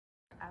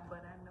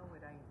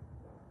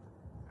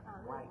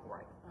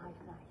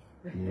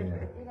Yeah.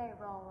 It ain't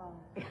wrong.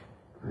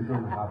 We're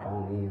going to hop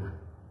on in.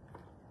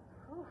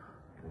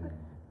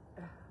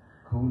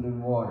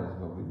 Cooling water is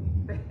what we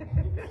need.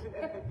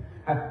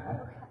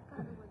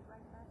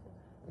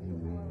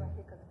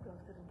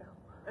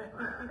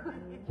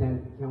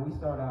 Amen. Can we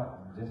start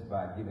out just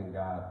by giving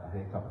God a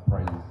handcuff of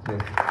praise?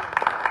 Just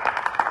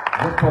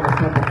for the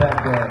simple fact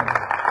that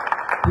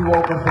He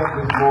woke us up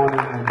this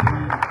morning and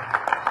He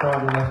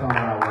started us on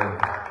our way.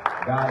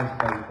 God is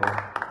faithful.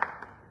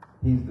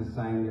 He's the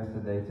same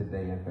yesterday,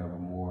 today, and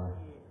forevermore.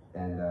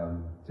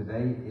 And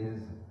today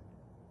is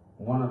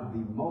one of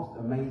the most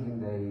amazing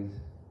days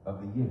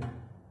of the year.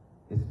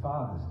 It's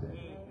Father's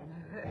Day.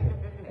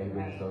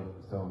 Amen.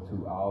 So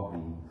to all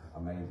the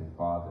amazing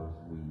fathers,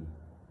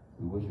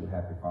 we wish you a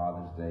happy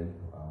Father's Day.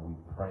 We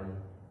pray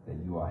that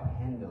you are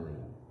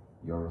handling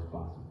your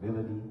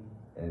responsibility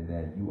and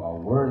that you are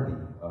worthy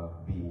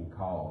of being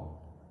called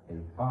a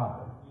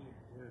father.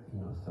 You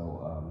know,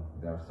 so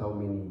there are so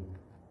many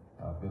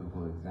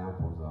biblical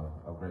examples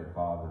of great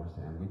fathers,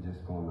 and we're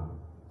just going to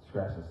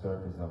scratch the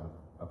surface of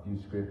a few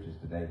scriptures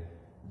today,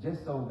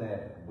 just so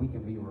that we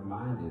can be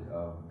reminded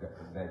of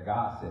that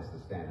God sets the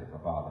standard for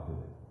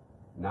fatherhood,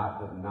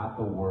 not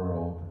the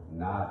world,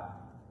 not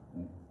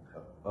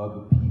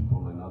other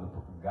people and other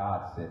people.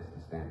 God sets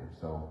the standard.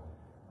 So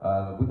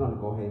we're going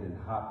to go ahead and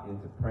hop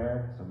into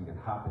prayer, so we can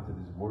hop into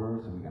this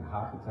word, so we can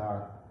hop into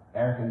our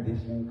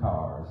air-conditioned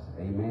cars.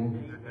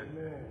 Amen.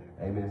 Amen.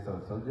 Amen.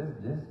 So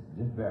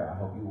just bear. I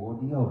hope you wore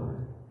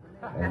deodorant.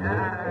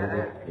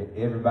 Amen.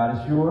 Everybody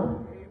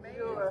sure?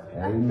 Sure.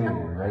 Amen.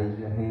 Raise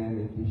your hand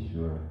if you're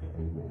sure.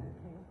 Amen.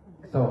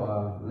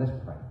 So let's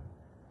pray.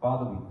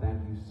 Father, we thank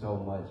you so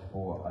much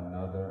for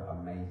another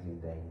amazing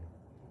day.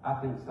 I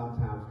think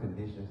sometimes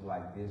conditions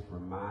like this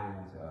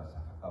reminds us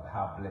of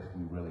how blessed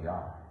we really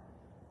are,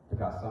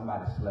 because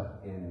somebody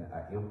slept in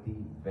an empty,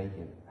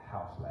 vacant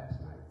house last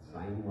night.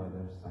 Same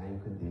weather,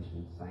 same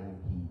conditions, same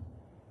heat,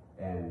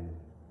 and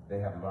they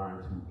have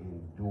learned to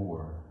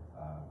endure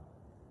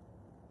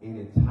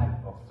any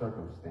type of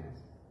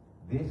circumstance.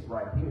 This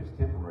right here is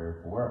temporary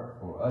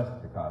for us,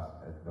 because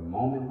at the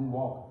moment we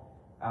walk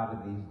out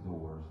of these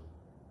doors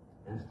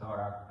and start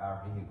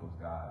our vehicles,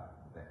 God,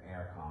 the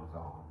air comes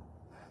on.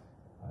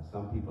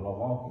 Some people are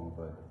walking,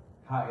 but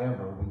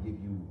however, we give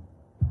you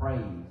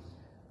praise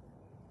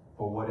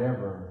for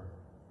whatever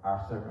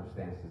our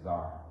circumstances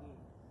are.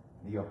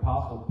 The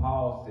Apostle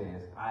Paul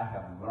says, I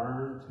have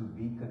learned to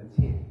be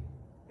content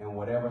in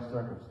whatever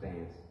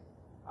circumstance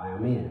I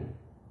am in.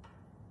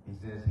 He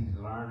says he's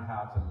learned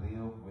how to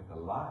live with a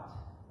lot,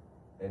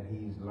 and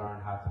he's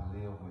learned how to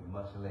live with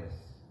much less.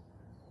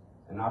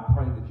 And I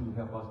pray that you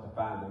help us to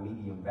find the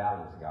medium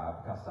balance,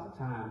 God, because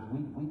sometimes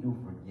we do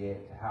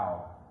forget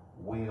how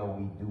well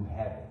we do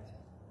have it.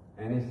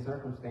 And it's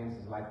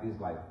circumstances like this,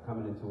 like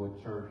coming into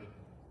a church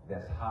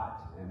that's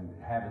hot and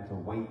having to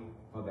wait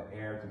for the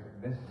air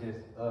to, that's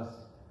just us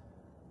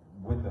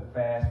with the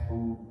fast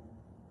food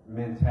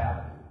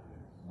mentality.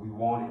 We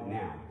want it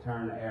now.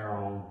 Turn the air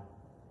on,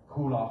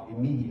 cool off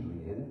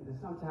immediately. And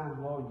sometimes,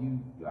 Lord, you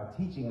are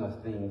teaching us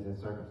things in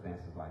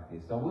circumstances like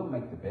this. So we'll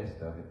make the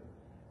best of it.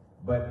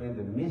 But in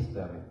the midst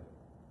of it,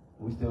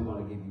 we're still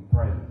going to give you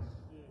praise.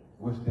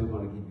 We're still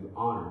going to give you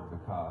honor,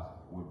 because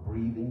we're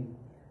breathing.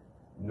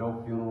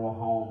 No funeral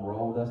home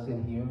rolled us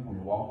in here. We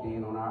walked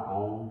in on our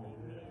own,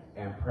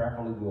 and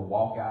prayerfully we'll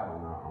walk out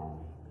on our own.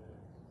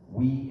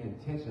 We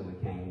intentionally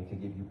came to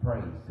give you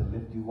praise, to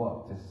lift you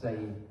up, to say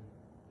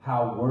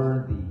how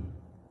worthy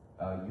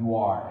you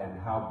are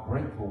and how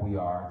grateful we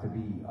are to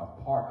be a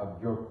part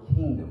of your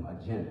kingdom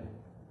agenda.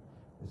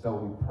 And so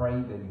we pray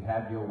that you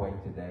have your way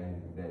today,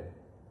 that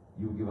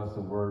you give us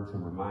a word to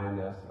remind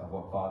us of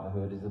what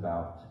fatherhood is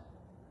about.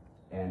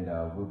 And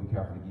we'll be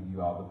careful to give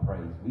you all the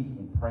praise. We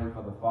even pray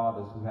for the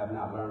fathers who have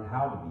not learned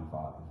how to be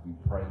fathers. We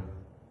pray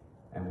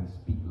and we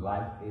speak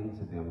life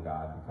into them,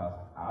 God, because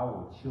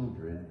our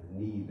children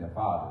need their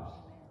fathers.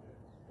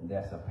 And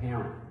that's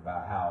apparent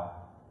by how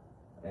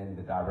and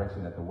the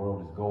direction that the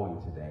world is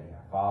going today.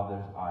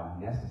 Fathers are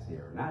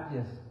necessary, not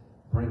just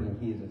bringing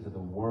kids into the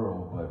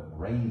world, but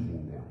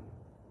raising them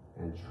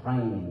and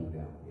training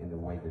them in the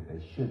way that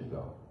they should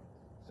go,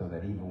 so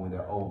that even when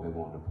they're old, they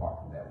won't depart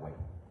from that way.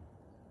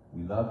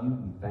 We love you.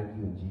 We thank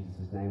you. In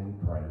Jesus' name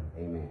we pray.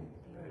 Amen.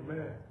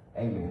 Amen.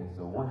 Amen.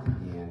 So once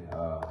again,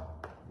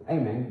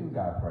 amen. Give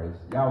God praise.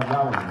 Y'all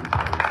will need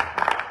praise.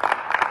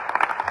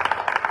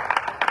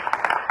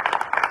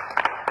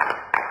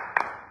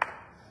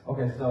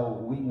 Okay,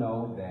 so we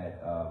know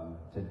that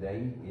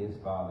today is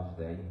Father's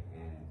Day,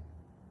 and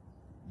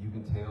you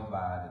can tell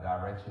by the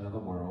direction of the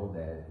world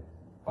that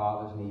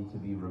fathers need to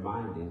be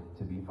reminded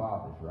to be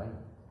fathers, right?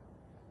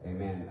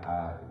 Amen.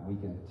 We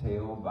can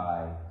tell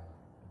by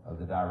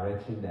the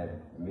direction that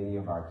many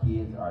of our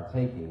kids are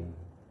taking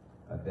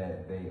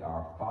that they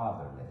are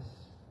fatherless.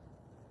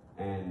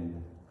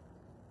 And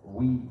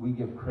we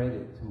give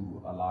credit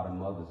to a lot of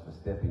mothers for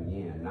stepping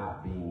in,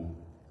 not being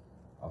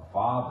a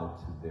father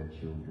to their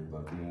children,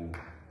 but being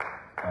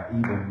an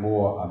even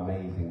more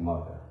amazing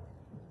mother,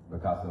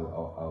 because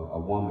a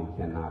woman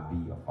cannot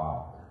be a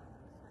father.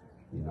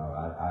 You know,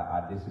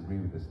 I disagree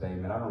with the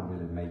statement. I don't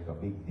really make a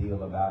big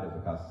deal about it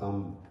because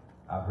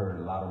I've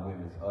heard a lot of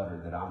women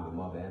utter that I'm the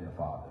mother and the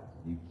father.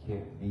 You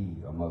can't be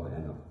a mother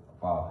and a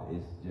father.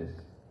 It's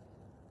just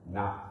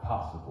not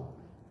possible.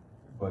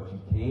 But you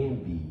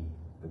can be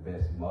the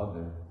best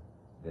mother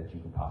that you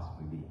can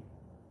possibly be.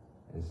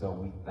 And so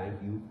we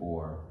thank you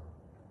for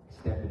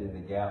stepping in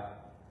the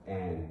gap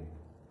and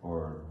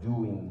for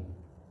doing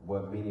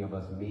what many of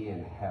us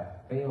men have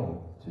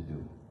failed to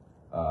do.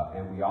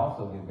 And we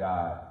also give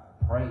God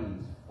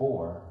praise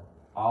for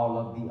all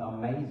of the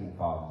amazing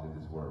fathers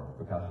in this world,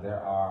 because there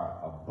are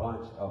a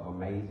bunch of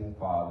amazing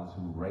fathers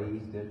who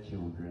raise their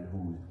children,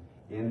 who's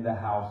in the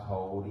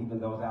household, even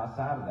those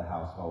outside of the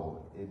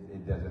household.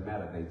 It doesn't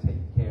matter. They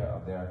take care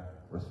of their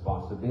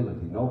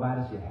responsibility.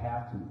 Nobody should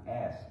have to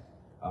ask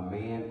a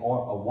man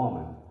or a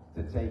woman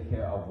to take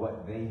care of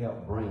what they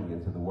help bring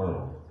into the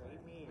world.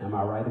 Am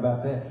I right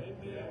about that?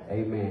 Amen.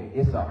 Amen.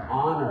 It's an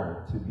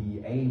honor to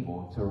be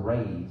able to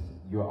raise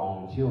your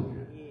own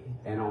children.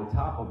 And on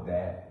top of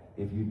that,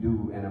 if you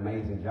do an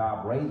amazing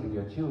job raising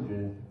your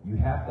children, you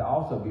have to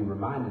also be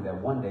reminded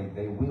that one day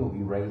they will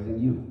be raising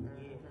you.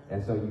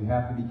 And so you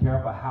have to be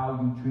careful how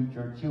you treat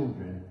your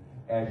children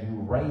as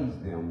you raise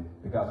them,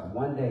 because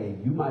one day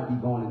you might be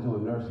going into a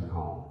nursing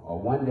home, or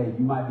one day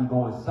you might be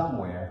going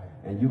somewhere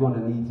and you're going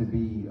to need to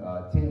be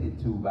tended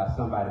to by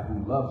somebody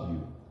who loves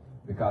you.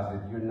 Because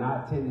if you're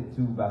not tended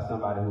to by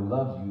somebody who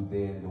loves you,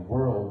 then the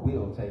world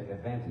will take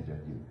advantage of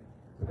you.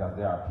 Because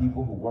there are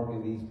people who work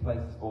in these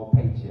places for a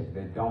paycheck.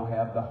 They don't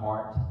have the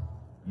heart.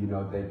 You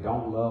know, they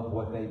don't love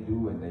what they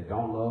do, and they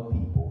don't love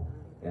people.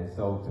 And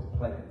so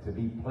to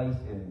be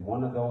placed in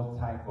one of those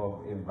type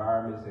of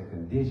environments and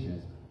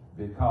conditions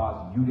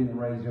because you didn't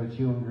raise your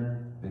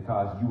children,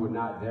 because you were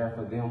not there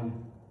for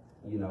them,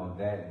 you know,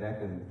 that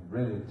can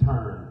really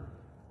turn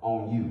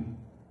on you.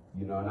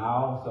 You know, and I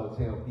also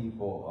tell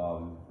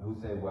people who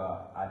say,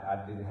 well, I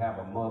didn't have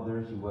a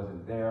mother, she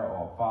wasn't there,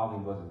 or a father,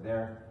 he wasn't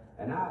there.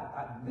 And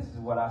this is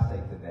what I say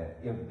to that.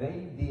 If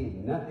they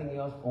did nothing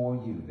else for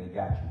you, they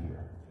got you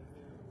here.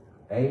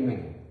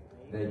 Amen.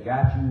 They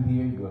got you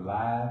here, you're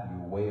alive,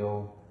 you're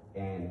well,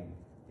 and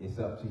it's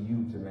up to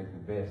you to make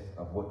the best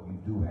of what you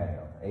do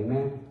have.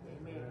 Amen?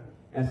 Amen.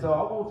 And so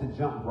I want to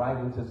jump right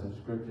into some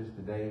scriptures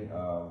today.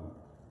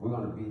 We're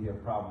going to be here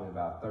probably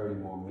about 30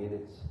 more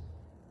minutes.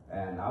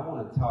 And I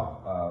want to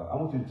talk, I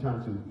want you to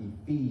turn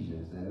to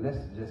Ephesians, and let's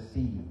just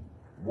see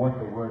what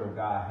the Word of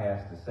God has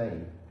to say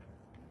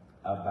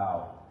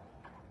about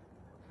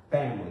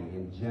family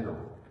in general.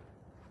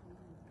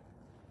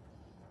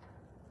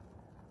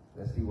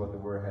 Let's see what the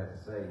Word has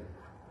to say.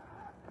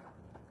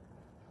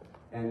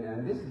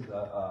 And this is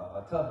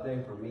a tough day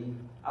for me.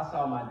 I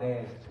saw my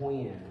dad's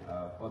twin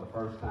for the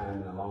first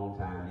time in a long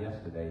time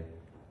yesterday,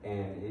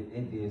 and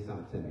it did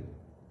something to me,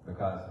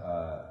 because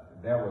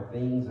there were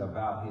things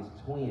about his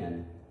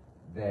twin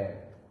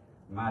that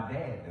my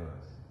dad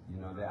does. You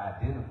know, they're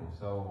identical.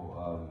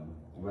 So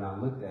when I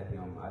looked at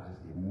him, I just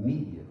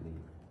immediately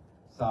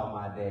saw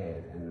my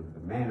dad and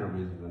the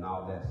mannerisms and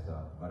all that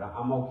stuff. But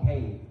I'm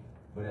okay.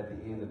 But at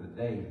the end of the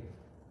day,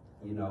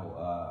 you know,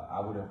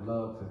 I would have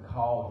loved to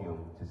call him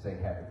to say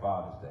Happy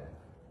Father's Day.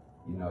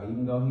 You know,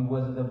 even though he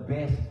wasn't the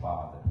best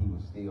father, he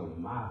was still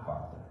my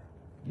father.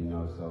 You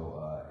know,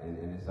 so,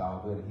 and it's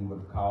all good. He would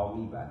have called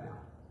me by now.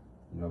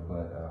 You know,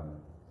 but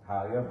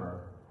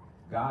however,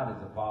 God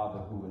is a father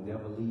who will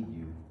never leave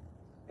you,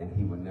 and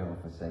he will never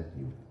forsake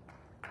you.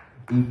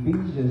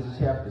 Ephesians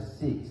chapter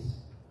 6,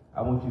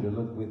 I want you to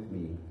look with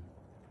me.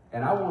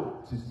 And I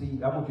want you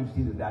to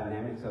see the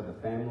dynamics of the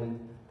family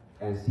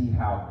and see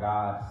how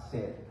God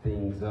set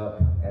things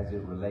up as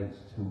it relates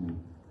to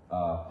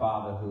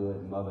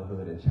fatherhood,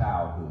 motherhood, and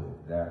childhood.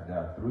 There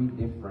are three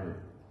different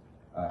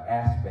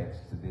aspects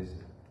to this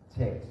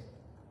text,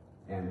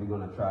 and we're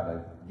going to try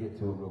to get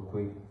to it real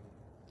quick.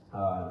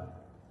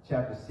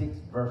 Chapter 6,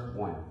 verse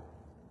 1.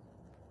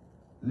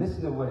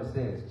 Listen to what it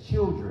says.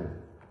 Children,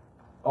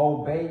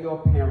 obey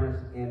your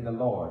parents in the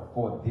Lord,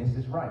 for this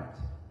is right.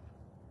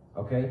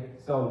 Okay?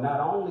 So not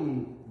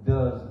only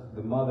does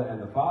the mother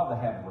and the father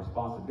have a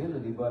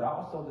responsibility, but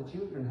also the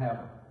children have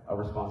a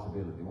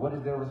responsibility. What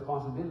is their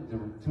responsibility?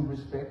 To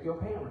respect your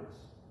parents.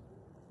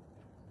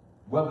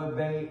 Whether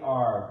they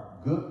are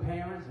good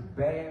parents,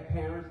 bad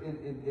parents,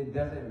 it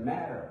doesn't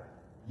matter.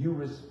 You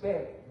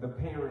respect the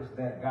parents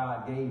that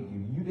God gave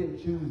you. You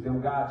didn't choose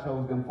them, God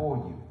chose them for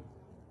you.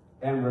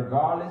 And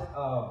regardless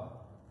of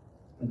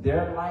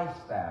their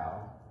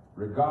lifestyle,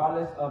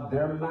 regardless of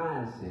their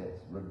mindsets,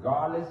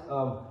 regardless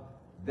of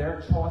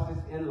their choices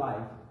in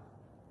life,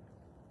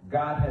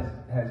 God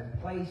has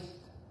placed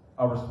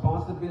a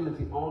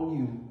responsibility on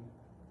you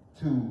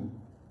to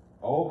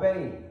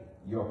obey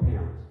your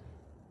parents.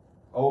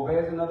 Obey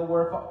is another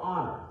word for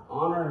honor.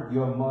 Honor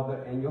your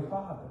mother and your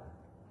father,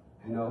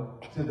 you know,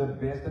 to the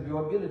best of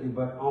your ability.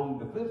 But on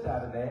the flip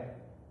side of that,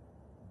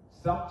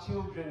 some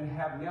children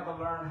have never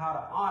learned how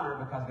to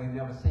honor because they've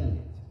never seen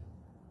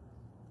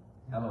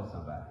it. Hello,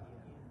 somebody.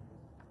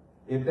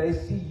 If they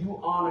see you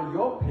honor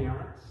your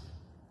parents,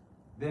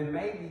 then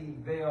maybe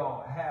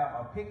they'll have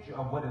a picture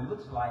of what it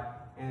looks like,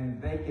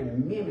 and they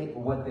can mimic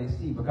what they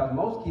see, because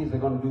most kids are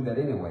going to do that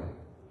anyway.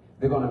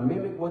 They're going to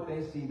mimic what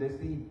they see. They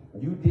see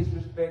you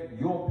disrespect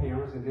your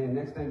parents, and then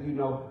next thing you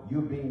know,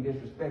 you're being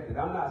disrespected.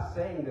 I'm not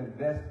saying that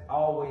that's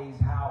always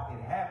how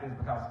it happens,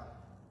 because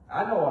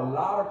I know a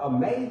lot of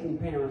amazing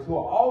parents who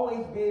are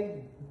always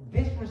being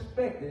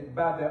disrespected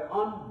by their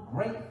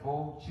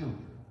ungrateful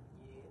children.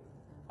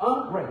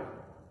 Ungrateful.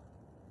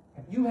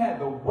 You have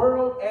the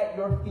world at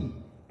your feet,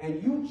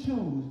 and you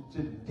choose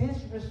to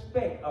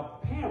disrespect a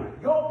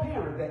parent, your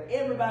parent, that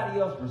everybody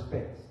else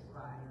respects.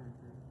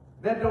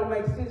 That don't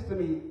make sense to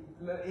me.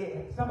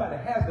 Somebody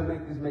has to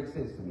make this make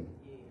sense to me.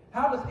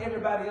 How does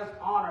everybody else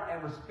honor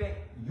and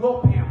respect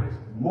your parents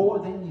more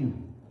than you?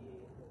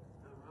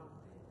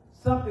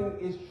 Something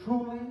is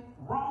truly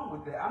wrong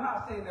with that. I'm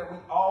not saying that we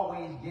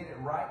always get it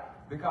right,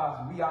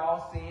 because we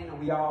all sin and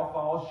we all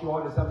fall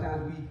short, and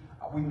sometimes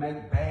we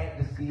make bad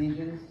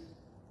decisions.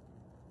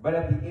 But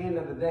at the end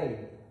of the day,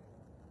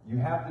 you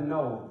have to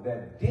know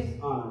that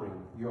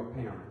dishonoring your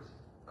parents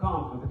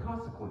comes with a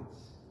consequence.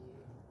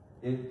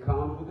 It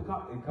comes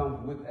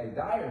with a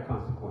dire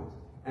consequence.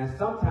 And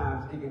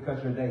sometimes it can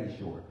cut your days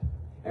short.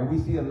 And we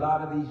see a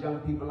lot of these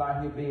young people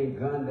out here being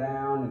gunned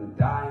down and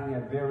dying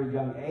at very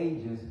young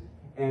ages.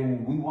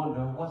 And we wonder,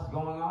 what's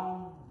going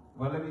on?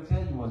 Well, let me tell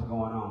you what's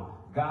going on.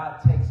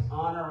 God takes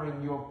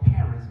honoring your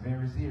parents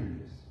very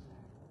serious.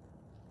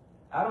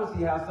 I don't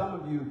see how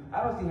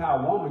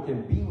a woman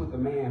can be with a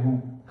man who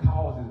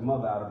calls his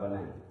mother out of her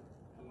name.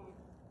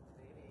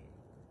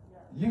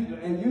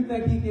 You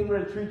think he can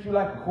really treat you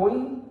like a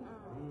queen?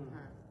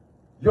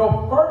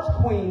 Your first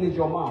queen is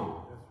your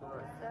mama.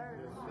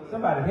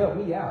 Somebody help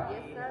me out.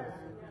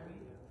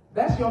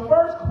 That's your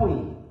first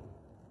queen.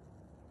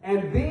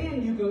 And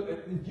then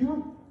if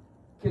you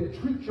can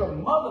treat your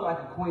mother like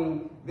a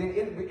queen, then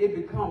it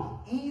becomes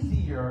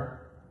easier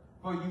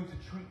for you to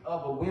treat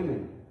other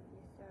women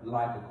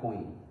like a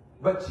queen.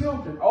 But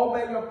children,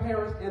 obey your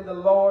parents in the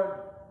Lord,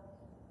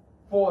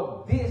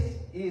 for this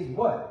is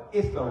what?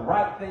 It's the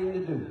right thing to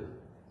do.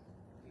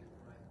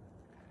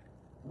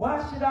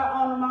 Why should I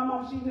honor my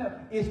mom?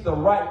 It's the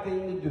right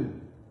thing to do.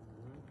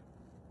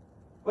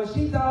 But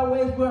she's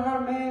always with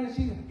her man,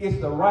 and it's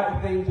the right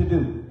thing to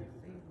do.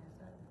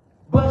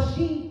 But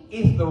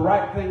it's the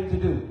right thing to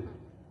do.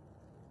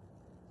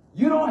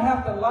 You don't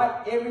have to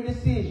like every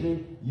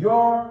decision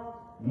your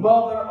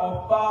mother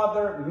or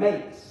father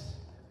makes.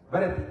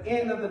 But at the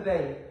end of the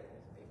day,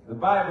 the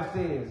Bible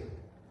says,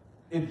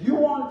 if you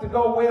want it to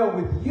go well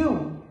with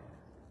you,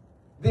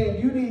 then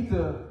you need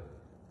to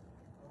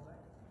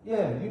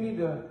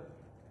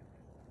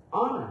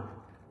honor.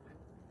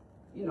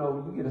 You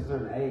know, you get a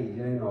certain age,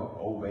 it ain't no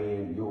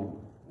obeying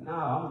you. No,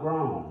 I'm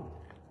grown.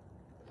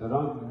 So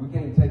we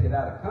can't take it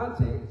out of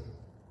context,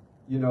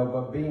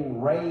 but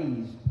being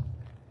raised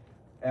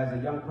as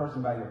a young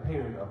person by your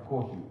parents, of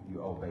course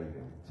you obey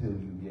them till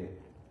you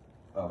get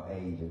of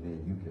age, and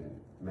then you can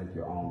make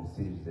your own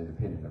decisions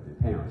independent of your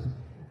parents.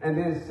 And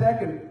then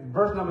second,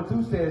 verse number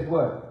 2 says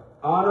what?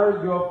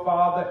 Honor your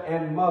father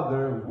and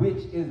mother,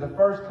 which is the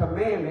first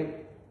commandment.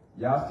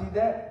 Y'all see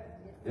that?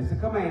 It's a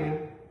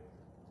command.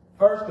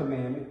 First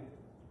commandment.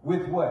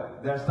 With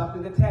what? There's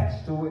something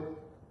attached to it.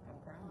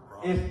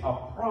 It's a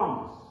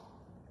promise.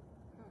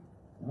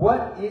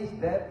 What is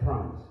that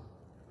promise?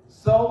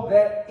 So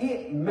that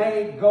it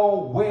may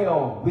go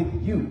well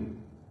with you.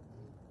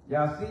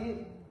 Y'all see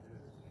it?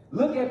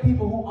 Look at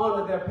people who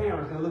honor their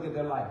parents and look at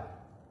their life.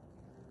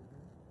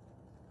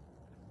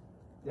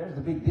 There's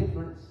a big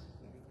difference.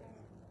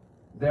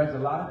 There's a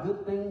lot of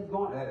good things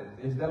going on.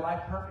 Is their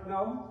life perfect?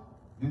 No.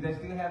 Do they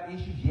still have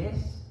issues? Yes.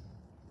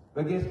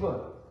 But guess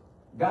what?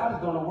 God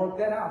is going to work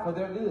that out for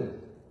their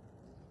good.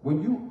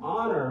 When you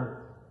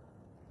honor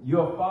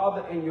your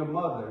father and your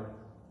mother,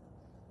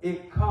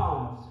 it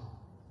comes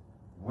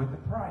with the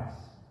price.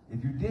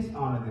 If you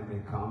dishonor them,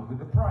 it comes with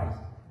the price.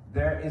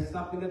 There is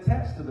something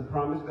attached to the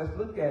promise. Let's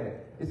look at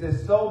it. It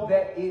says, so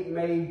that it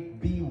may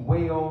be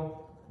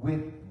well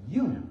with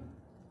you.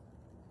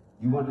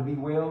 You want to be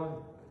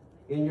well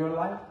in your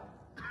life?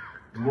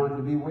 You want it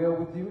to be well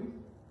with you?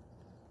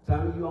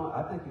 Tommy,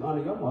 I think you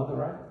honor your mother,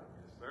 right?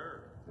 Yes,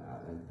 sir.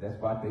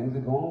 That's why things are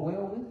going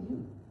well with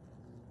you.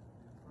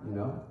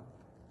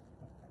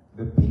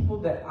 The people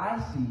that I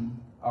see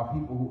are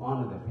people who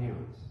honor their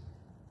parents.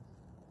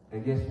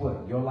 And guess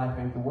what? Your life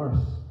ain't the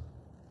worst.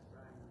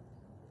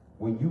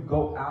 When you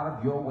go out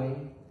of your way,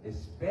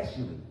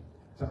 especially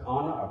to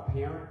honor a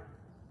parent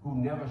who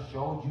never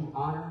showed you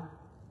honor,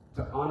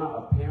 to honor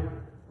a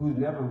parent who's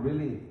never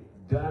really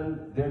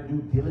done their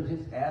due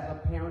diligence as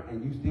a parent,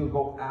 and you still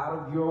go out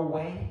of your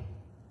way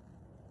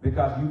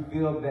because you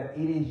feel that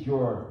it is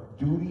your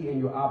duty and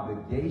your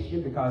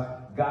obligation because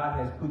God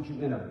has put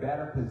you in a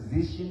better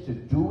position to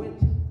do it,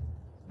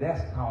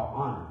 that's called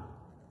honor.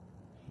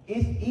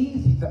 It's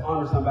easy to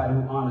honor somebody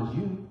who honors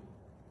you.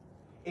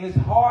 It's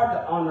hard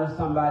to honor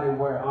somebody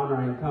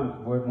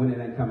when it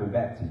ain't coming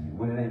back to you,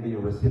 when it ain't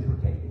being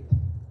reciprocated.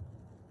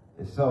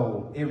 And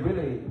so it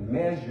really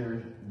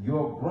measures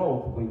your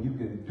growth when you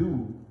can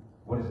do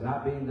what is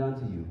not being done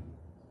to you.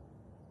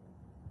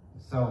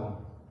 So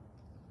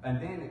And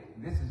then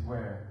this is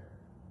where,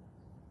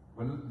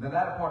 well, the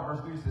latter part of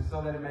verse 3 says,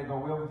 so that it may go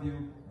well with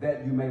you,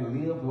 that you may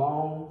live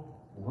long,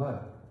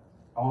 what?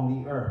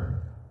 On the earth.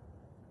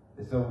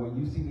 And so when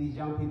you see these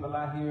young people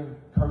out here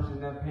cursing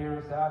their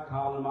parents out,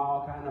 calling them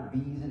all kind of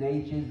B's and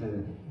H's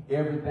and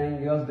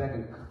everything else that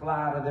can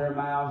fly out of their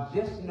mouths,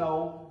 just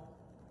know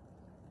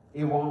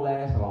it won't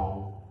last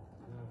long.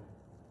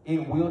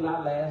 It will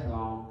not last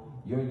long.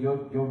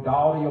 Your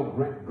daughter, your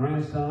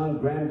grandson,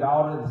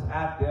 granddaughter that's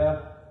out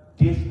there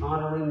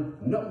dishonoring,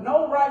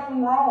 no right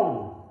from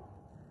wrong.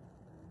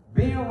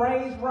 Being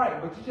raised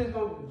right, but you're just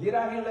going to get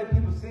out here and let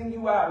people send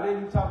you out and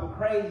then you talking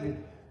crazy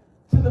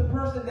to the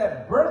person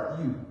that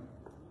birthed you,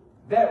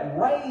 that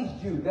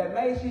raised you, that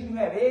made sure you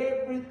had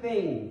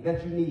everything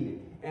that you needed.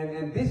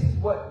 And this is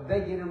what they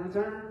get in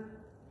return.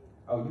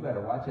 Oh, you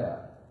better watch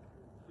out.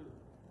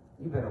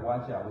 You better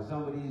watch out. When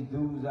some of these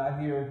dudes out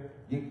here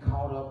get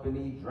caught up in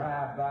these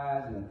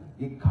drive-bys and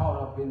get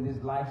caught up in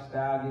this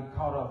lifestyle, get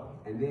caught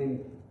up and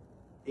then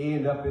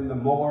end up in the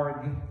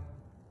morgue.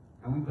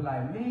 And we be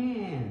like,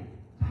 man,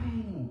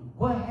 dang,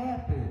 what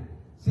happened?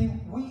 See,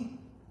 we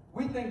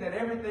think that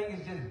everything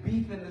is just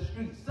beef in the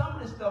street. Some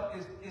of this stuff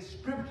is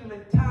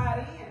scripturally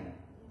tied in.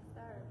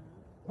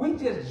 We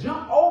just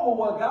jump over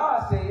what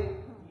God said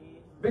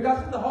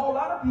because there's a whole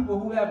lot of people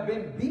who have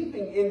been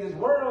beefing in this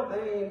world.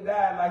 They ain't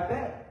died like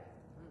that.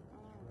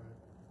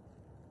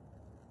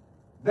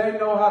 They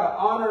know how to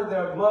honor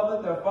their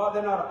mother, their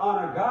father. They know how to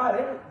honor God.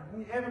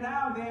 Every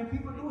now and then,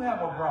 people do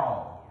have a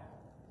brawl.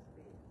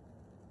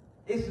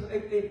 It's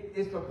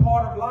a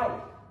part of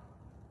life.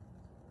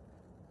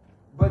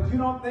 But you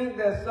don't think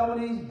that some of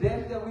these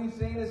deaths that we've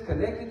seen is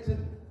connected to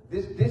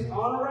this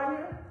dishonor right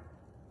here?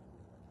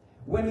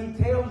 When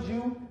he tells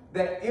you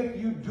that if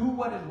you do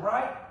what is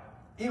right,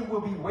 it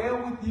will be well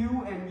with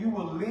you and you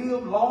will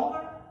live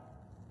longer?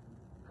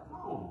 Come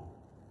on.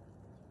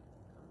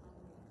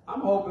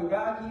 I'm hoping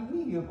God keep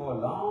me here for a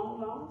long,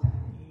 long time.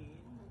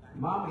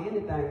 Mama,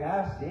 anything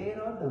I've said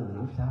or done,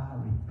 I'm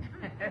sorry.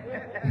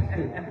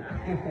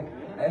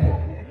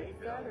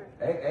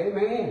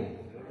 Amen.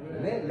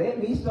 Let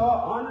me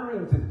start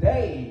honoring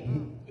today.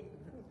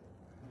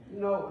 You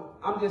know,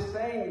 I'm just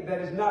saying that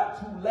it's not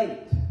too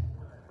late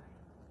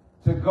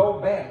to go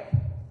back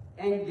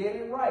and get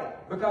it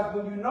right. Because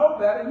when you know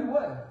better, you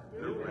what?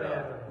 Do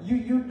better.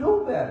 You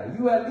do better.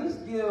 You at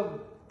least give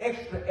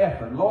extra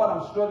effort. Lord,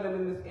 I'm struggling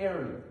in this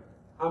area.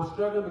 I'm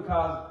struggling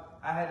because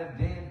I had a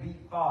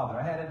deadbeat father.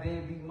 I had a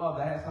deadbeat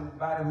mother. I had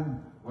somebody who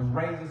was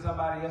raising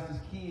somebody else's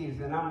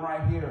kids, and I'm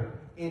right here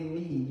in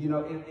need. You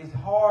know, it's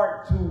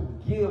hard to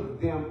give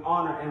them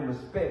honor and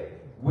respect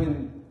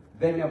when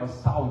they never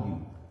saw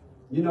you.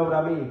 You know what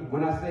I mean?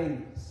 When I say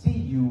see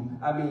you,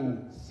 I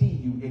mean see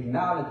you,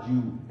 acknowledge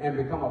you, and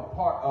become a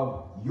part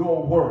of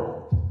your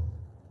world.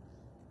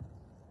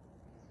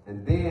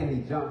 And then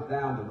he jumps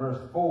down to verse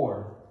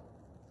 4,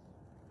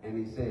 and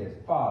he says,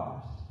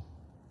 fathers.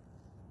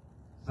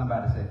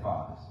 Somebody say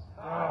fathers.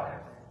 Fathers.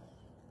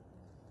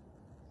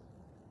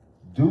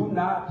 Do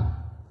not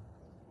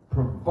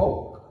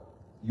provoke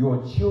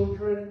your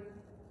children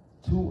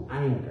to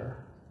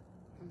anger.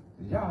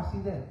 Did y'all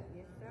see that?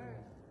 Yes, sir.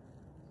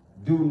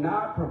 Do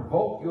not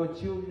provoke your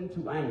children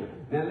to anger.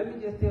 Now, let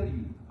me just tell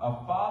you,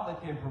 a father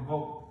can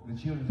provoke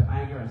the children to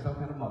anger, and so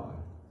can a mother.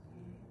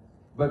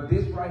 But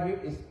this right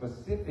here is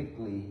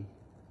specifically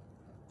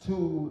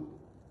to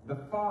the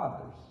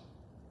fathers.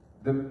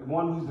 The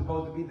one who's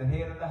supposed to be the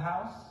head of the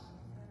house.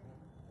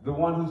 The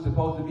one who's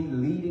supposed to be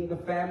leading the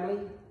family.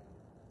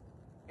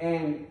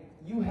 And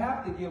you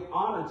have to give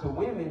honor to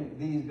women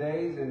these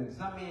days, and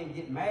some men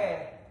get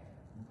mad.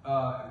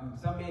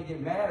 Some men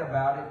get mad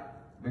about it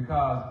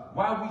because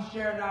why are we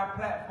sharing our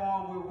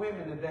platform with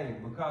women today?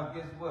 Because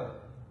guess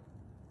what?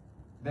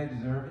 They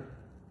deserve it.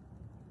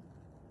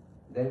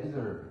 They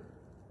deserve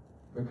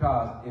it.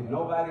 Because if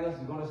nobody else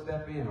is going to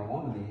step in, a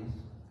woman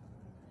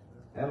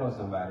is. Hello,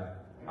 somebody.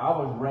 I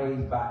was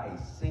raised by a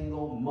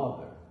single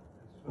mother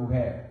who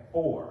had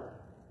 4.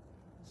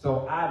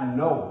 So I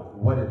know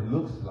what it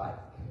looks like,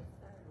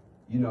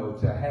 you know,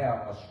 to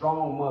have a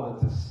strong mother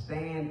to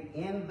stand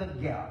in the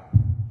gap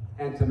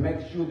and to make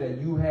sure that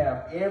you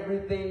have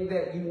everything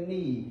that you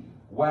need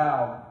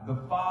while the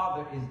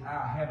father is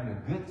out having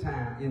a good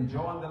time,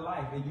 enjoying the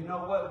life. And you know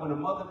what? When a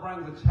mother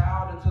brings a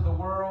child into the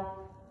world,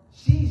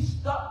 she's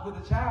stuck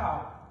with the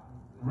child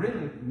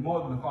really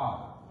more than the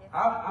father.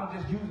 I'm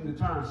just using the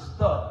term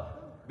stuck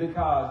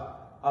because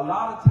a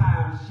lot of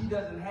times she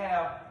doesn't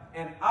have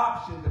an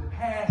option to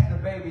pass the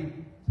baby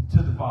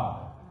to the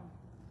father.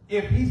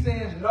 If he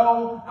says,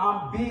 no,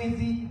 I'm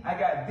busy, I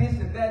got this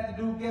and that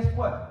to do, guess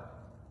what?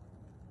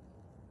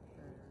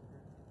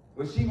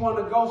 When she want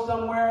to go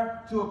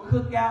somewhere to a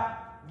cookout,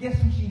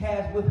 guess who she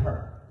has with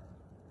her?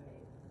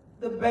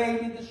 The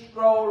baby, the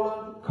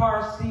stroller, the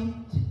car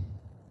seat.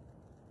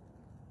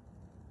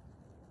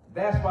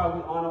 That's why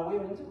we honor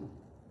women too.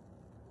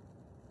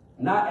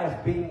 Not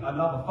as being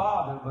another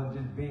father, but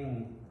just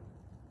being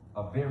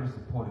a very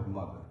supportive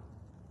mother.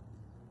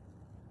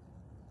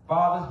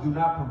 Fathers, do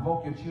not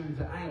provoke your children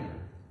to anger.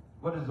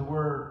 What does the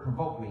word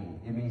provoke mean?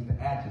 It means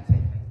to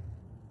agitate.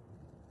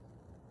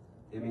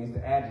 It means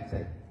to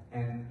agitate.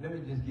 And let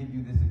me just give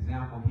you this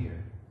example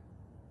here.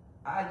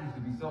 I used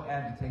to be so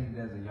agitated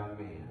as a young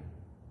man.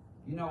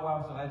 You know why I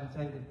was so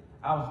agitated?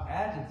 I was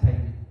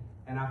agitated,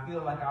 and I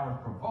feel like I was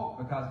provoked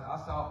because I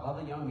saw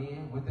other young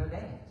men with their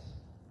dads.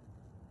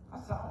 I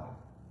saw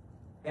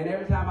it. And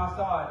every time I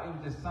saw it, it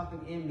was just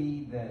something in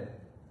me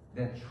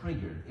that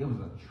triggered. It was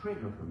a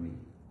trigger for me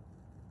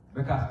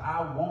because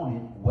I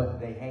wanted what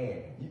they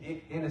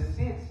had. In a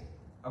sense,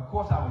 of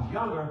course, I was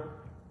younger,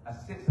 a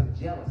sense of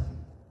jealousy.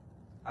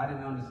 I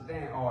didn't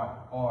understand,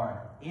 or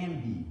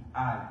envy.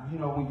 When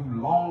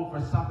you long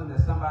for something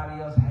that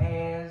somebody else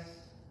has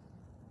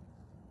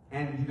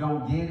and you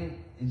don't get it,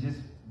 it just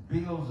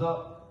builds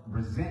up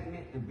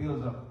resentment, it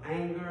builds up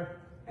anger,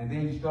 and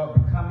then you start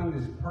becoming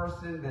this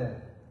person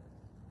that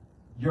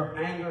your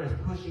anger is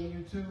pushing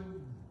you to,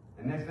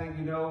 and next thing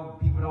you know,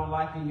 people don't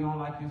like you, you don't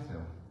like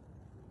yourself.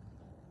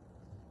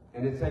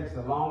 And it takes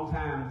a long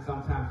time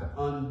sometimes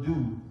to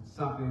undo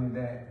something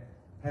that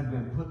has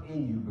been put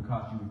in you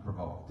because you were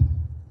provoked.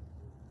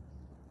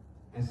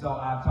 And so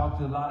I've talked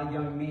to a lot of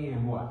young men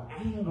who are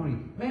angry.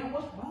 Man,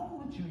 what's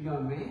wrong with you,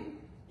 young man?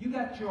 You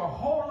got your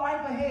whole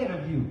life ahead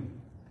of you.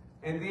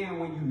 And then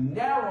when you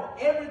narrow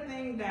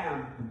everything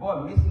down, the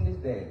boy missing his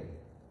dad.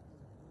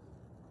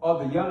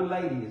 Or the young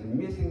lady is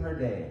missing her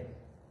dad.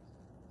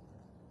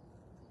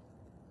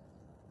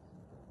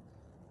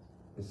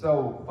 And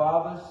so,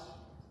 fathers,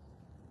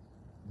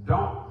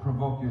 don't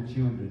provoke your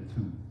children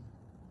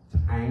to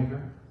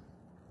anger.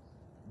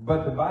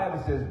 But the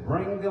Bible says,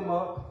 bring them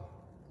up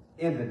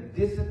in the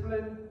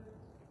discipline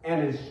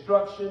and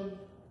instruction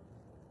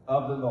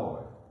of the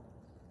Lord.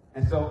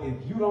 And so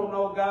if you don't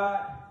know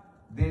God,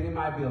 then it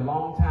might be a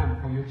long time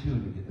before your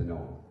children get to know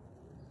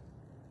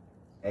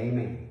him.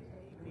 Amen.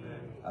 Amen.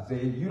 I say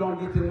if you don't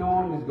get to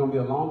know him, it's going to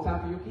be a long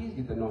time for your kids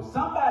to get to know him.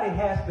 Somebody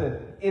has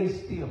to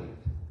instill it.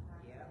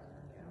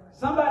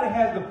 Somebody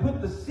has to put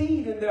the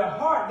seed in their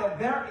heart that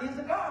there is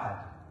a God.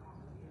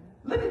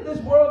 Look at this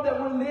world that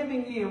we're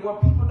living in where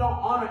people don't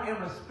honor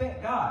and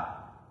respect God.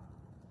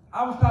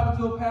 I was talking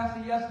to a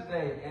pastor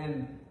yesterday,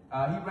 and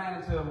he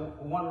ran into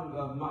one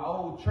of my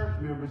old church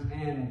members,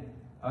 and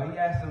he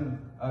asked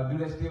him, do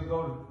they still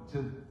go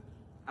to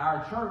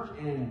our church?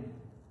 And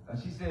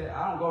she said,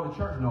 I don't go to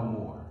church no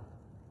more.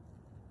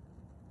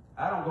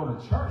 I don't go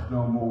to church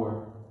no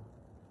more.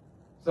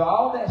 So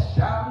all that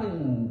shouting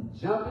and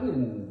jumping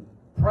and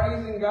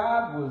praising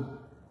God was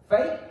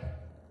fake?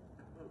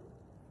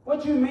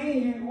 What you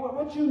mean?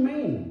 What you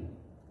mean?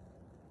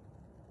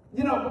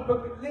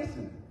 But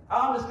listen,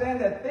 I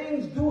understand that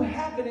things do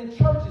happen in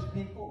churches,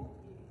 people.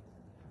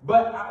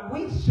 But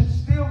we should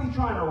still be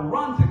trying to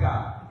run to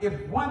God. If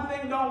one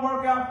thing don't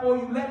work out for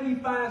you, let me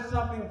find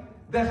something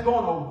that's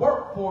going to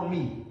work for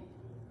me.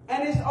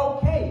 And it's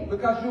okay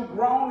because you're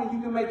grown and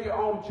you can make your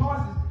own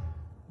choices.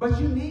 But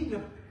you need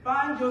to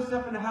find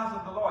yourself in the house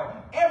of the Lord.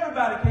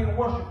 Everybody can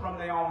worship from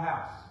their own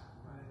house.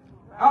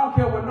 I don't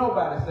care what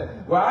nobody says.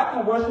 Well, I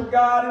can worship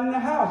God in the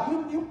house.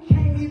 You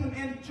can't even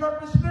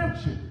interpret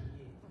Scripture.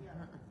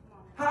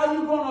 How are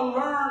you going to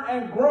learn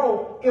and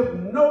grow if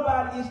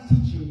nobody is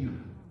teaching you?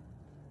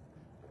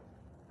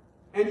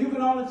 And you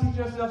can only teach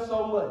yourself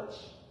so much.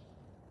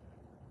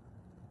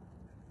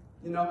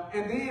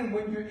 And then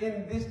when you're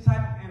in this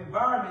type of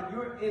environment,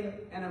 you're in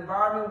an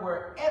environment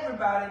where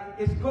everybody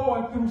is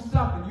going through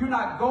something. You're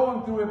not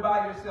going through it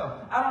by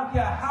yourself. I don't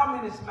care how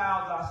many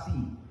smiles I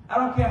see. I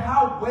don't care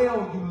how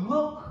well you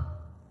look.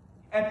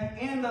 At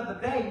the end of the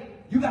day,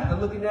 you got to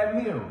look in that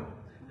mirror.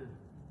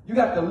 You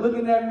got to look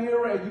in that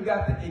mirror and you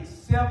got to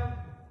accept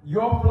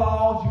your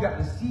flaws. You got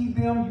to see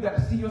them. You got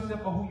to see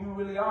yourself for who you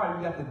really are.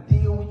 And you got to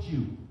deal with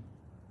you.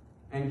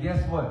 And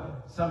guess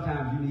what?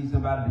 Sometimes you need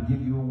somebody to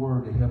give you a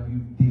word to help you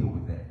deal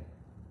with that.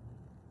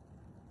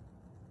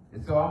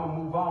 And so I'm going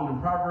to move on.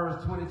 In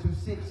Proverbs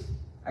 22:6,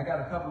 I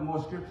got a couple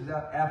more scriptures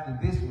out after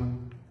this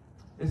one.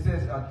 It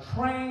says,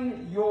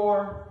 train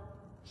your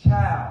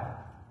child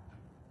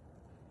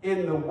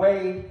in the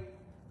way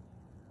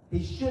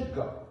he should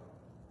go.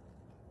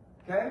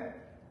 Okay?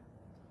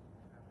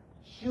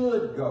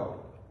 Should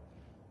go.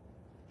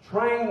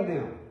 Train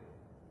them.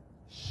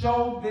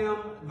 Show them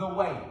the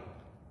way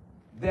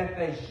that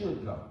they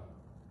should go.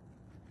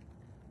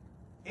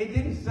 It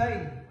didn't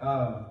say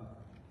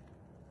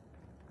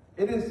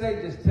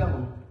just tell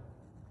them.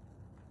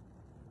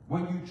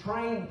 When you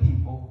train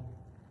people,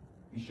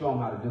 you show them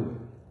how to do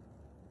it.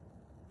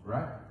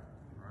 Right?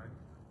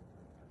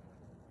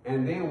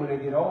 And then when they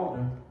get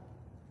older,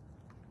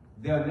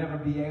 they'll never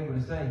be able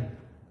to say,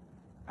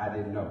 I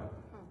didn't know.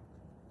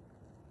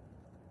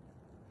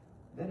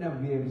 They'll never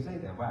be able to say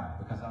that. Why?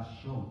 Because I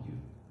showed you.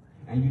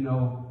 And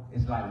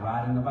it's like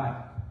riding a bike.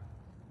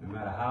 No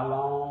matter how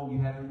long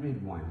you haven't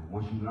ridden one,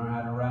 once you learn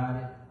how to ride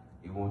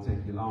it, it won't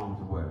take you long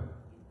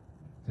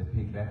to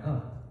pick back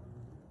up.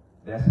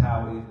 That's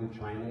how it is with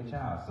training a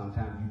child.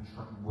 Sometimes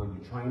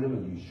you train them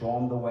and you show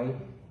them the way.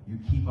 You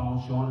keep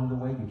on showing them the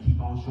way. You keep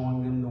on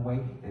showing them the way.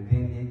 And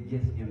then it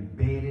gets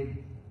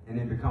embedded and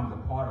it becomes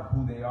a part of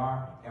who they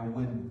are. And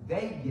when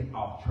they get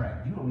off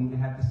track, you don't even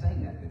have to say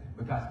nothing.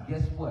 Because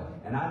guess what?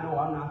 And I know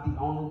I'm not the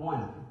only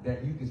one,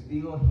 that you can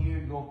still hear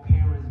your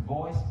parents'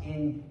 voice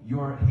in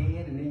your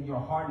head and in your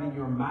heart and in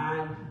your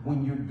mind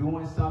when you're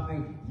doing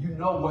something. You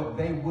know what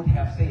they would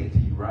have said to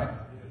you, right?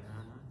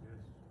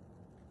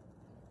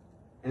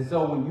 And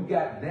so when you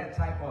got that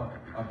type of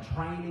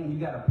training, you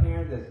got a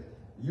parent that's,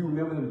 you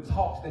remember them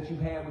talks that you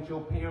had with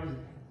your parents,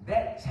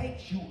 that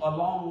takes you a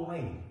long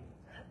way.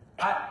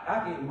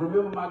 I can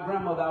remember my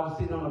grandmother. I was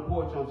sitting on the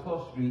porch on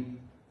 12th Street.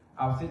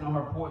 I was sitting on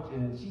her porch,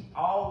 and she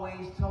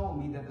always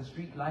told me that the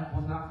street life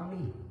was not for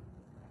me.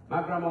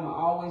 My grandmama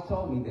always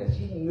told me that.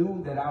 She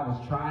knew that I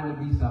was trying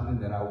to be something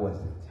that I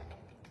wasn't.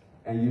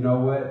 And you know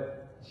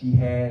what? She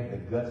had the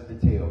guts to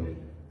tell me.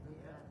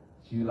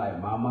 She was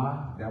like,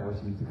 Mama, that's what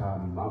she used to call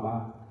me,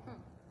 Mama,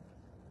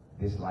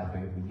 this life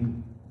ain't for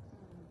you.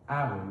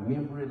 I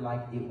remember it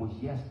like it was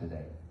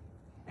yesterday.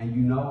 And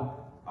you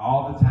know,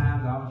 all the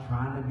times I was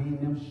trying to be in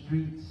them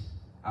streets,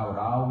 I would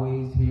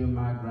always hear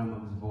my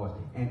grandmother's voice.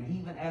 And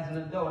even as an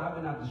adult, I've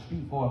been out the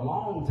street for a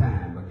long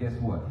time, but guess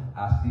what?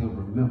 I still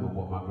remember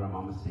what my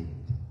grandmama said.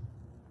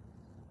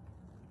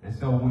 And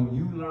so when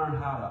you learn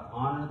how to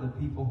honor the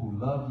people who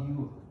love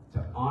you,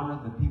 to honor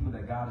the people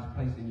that God has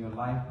placed in your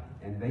life,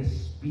 and they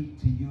speak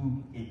to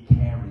you, it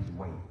carries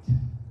weight.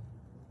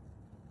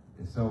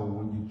 And so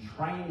when you're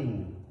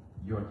training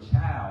your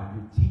child,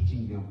 you're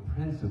teaching them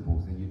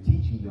principles, and you're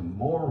teaching them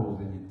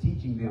morals, and you're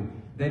teaching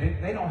them that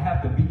they don't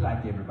have to be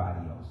like everybody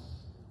else.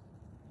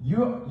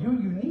 You're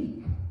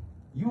unique.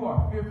 You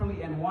are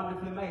fearfully and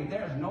wonderfully made.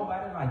 There's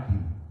nobody like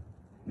you.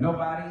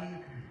 Nobody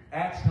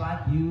acts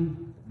like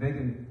you. They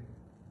can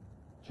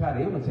try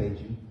to imitate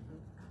you,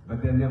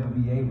 but they'll never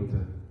be able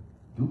to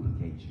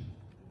duplicate you.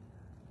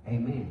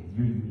 Amen.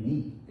 You're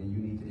unique, and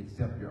you need to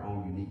accept your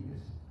own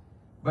uniqueness.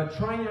 But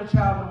train your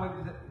child in the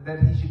way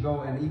that he should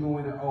go, and even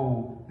when they're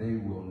old, they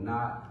will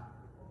not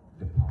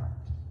depart.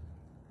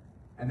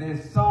 And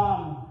then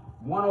Psalm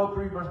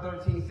 103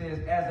 verse 13 says,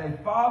 as a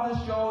father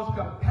shows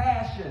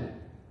compassion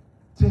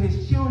to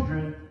his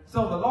children,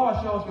 so the Lord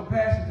shows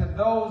compassion to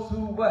those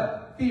who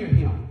what? Fear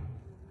him.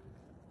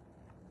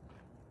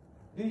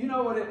 Do you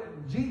know what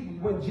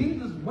when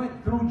Jesus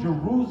went through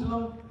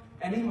Jerusalem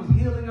and he was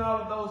healing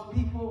all of those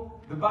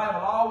people, the Bible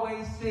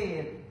always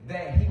said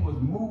that he was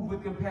moved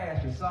with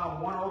compassion.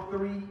 Psalm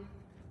 103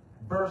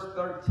 verse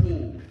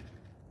 13.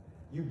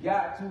 You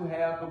got to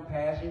have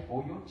compassion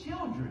for your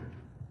children.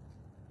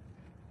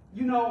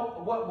 You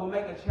know what will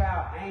make a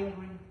child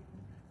angry?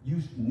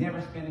 You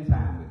never spending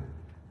time with them.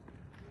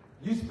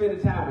 You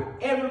spending time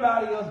with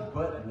everybody else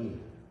but me.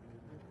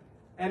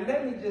 And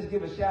let me just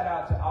give a shout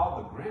out to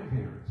all the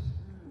grandparents.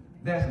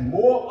 That's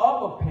more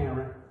of a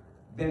parent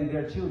than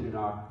their children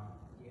are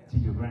to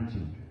your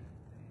grandchildren.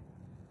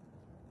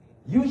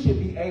 You should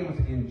be able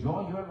to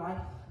enjoy your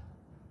life,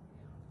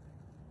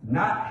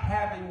 not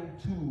having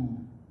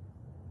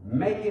to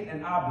make it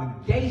an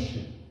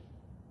obligation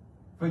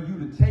for you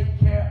to take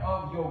care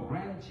of your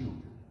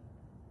grandchildren.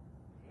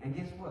 And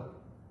guess what?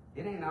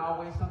 It ain't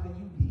always something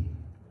you did.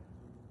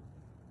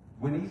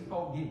 When these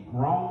folks get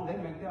grown, they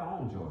make their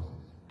own choices.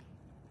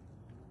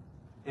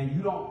 And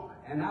you don't,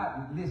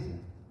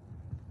 listen,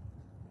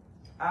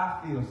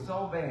 I feel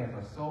so bad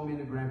for so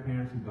many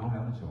grandparents who don't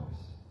have a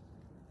choice.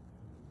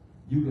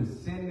 You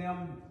can send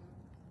them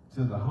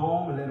to the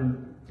home and let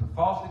them to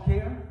foster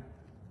care,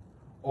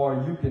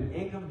 or you can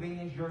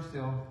inconvenience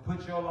yourself,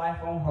 put your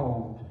life on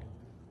hold,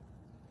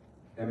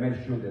 and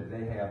make sure that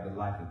they have the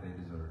life that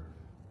they deserve.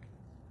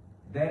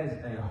 That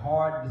is a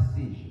hard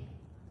decision,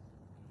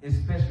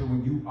 especially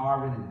when you've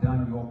already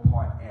done your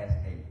part as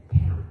a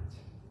parent.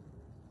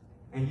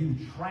 And you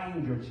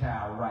trained your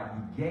child right.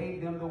 You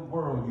gave them the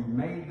world. You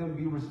made them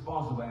be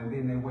responsible, and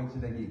then they wait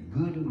till they get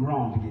good and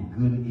grown to get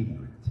good and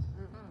ignorant.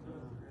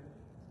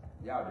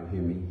 Y'all didn't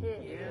hear me.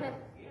 Yeah.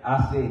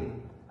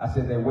 I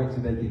said they wait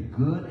till they get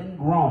good and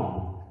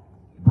grown,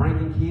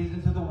 bringing kids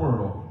into the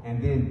world,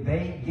 and then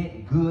they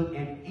get good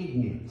and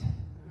ignorant.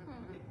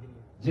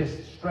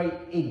 Just straight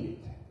ignorant.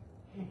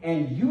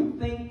 And you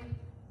think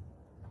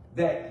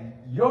that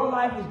your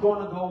life is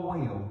going to go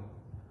well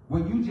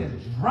when you just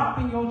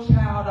dropping your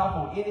child off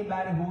on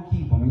anybody who will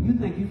keep them. And you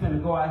think you're going to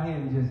go out here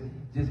and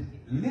just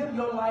live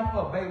your life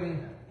up, baby.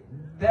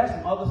 There's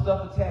some other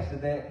stuff attached to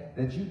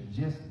that you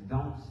just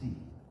don't see.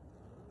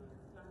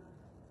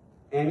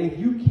 And if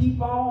you keep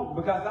on,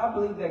 because I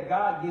believe that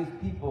God gives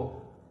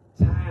people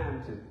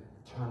time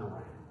to turn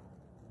around.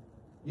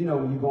 You know,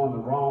 when you're going the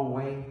wrong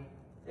way,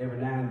 every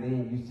now and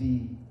then you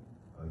see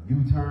a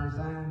U-turn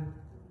sign.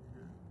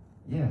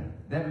 Yeah,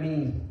 that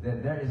means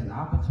that there is an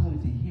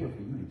opportunity here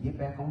for you to get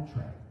back on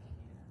track.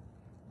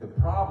 The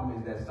problem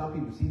is that some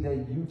people see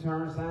that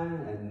U-turn sign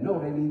and know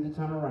they need to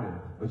turn around.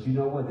 But you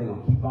know what? They're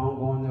going to keep on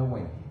going their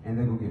way. And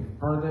they're going to get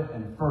further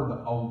and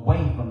further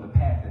away from the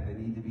path that they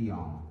need to be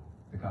on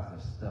because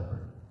they're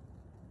stubborn.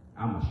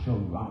 I'm going to show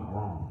you I'm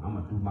grown. I'm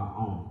going to do my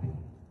own thing.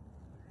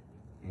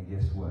 And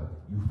guess what?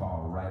 You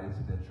fall right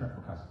into that trap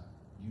because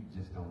you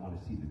just don't want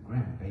to see the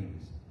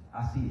grandbabies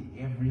I see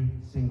it every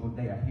single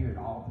day. I hear it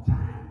all the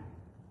time.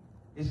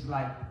 It's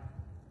like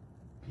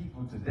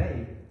people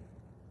today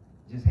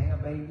just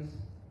have babies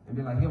and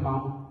be like, here,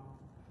 mama.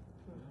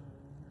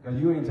 Because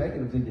you ain't taking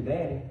them to your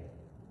daddy.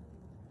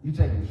 You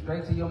take them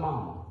straight to your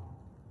mama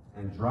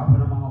and dropping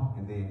them off,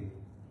 and then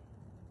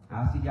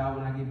I'll see y'all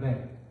when I get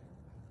back.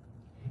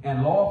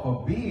 And Lord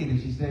forbid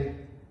if she say,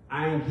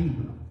 I ain't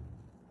keeping them.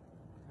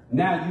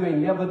 Now you ain't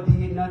never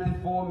did nothing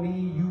for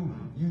me.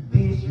 You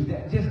this, you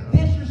that. Just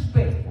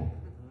disrespectful.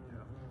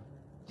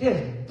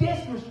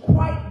 Just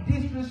quite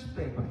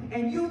disrespectful.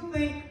 And you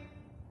think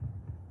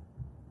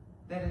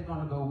that is going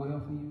to go well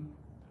for you?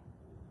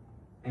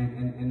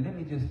 And let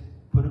me just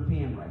put a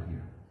pin right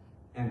here.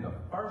 And the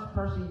first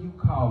person you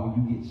call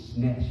when you get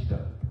snatched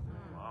up.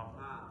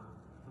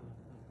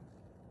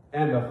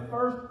 And the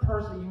first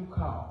person you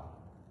call.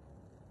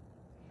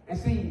 And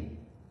see,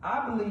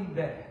 I believe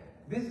that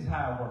this is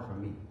how it worked for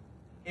me.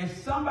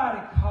 If somebody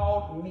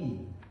called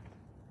me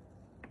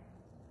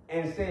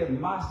and said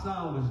my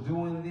son was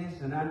doing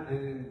this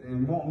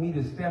and want me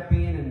to step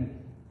in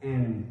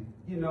and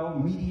you know,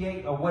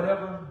 mediate or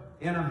whatever,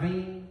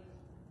 intervene,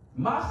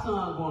 my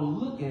son going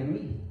to look at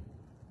me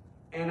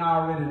and I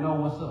already know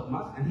what's up.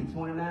 And he's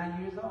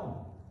 29 years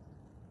old.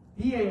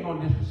 He ain't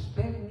going to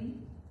disrespect me.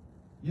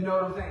 You know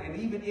what I'm saying? And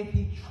even if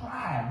he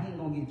tried, he ain't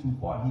going to get too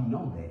far. He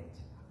know that.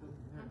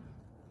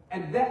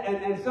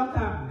 And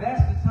sometimes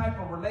that's the type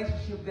of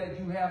relationship that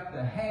you have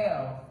to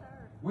have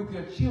with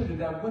your children,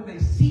 that when they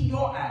see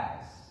your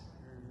eyes,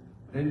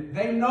 then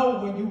they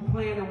know when you're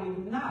playing and when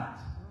you're not.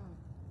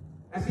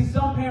 And see,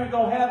 some parents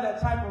don't have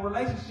that type of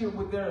relationship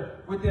with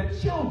their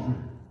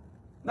children.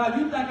 Now,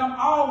 you think I'm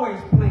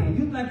always playing.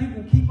 You think you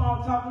can keep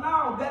on talking.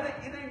 No,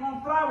 it ain't going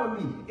to fly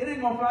with me. It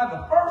ain't going to fly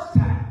the first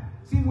time.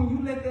 See, when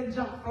you let that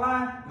junk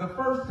fly the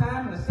first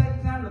time, and the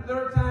second time, the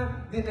third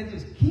time, then they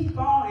just keep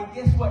on, and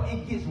guess what?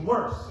 It gets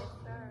worse.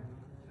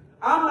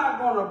 I'm not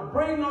going to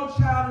bring no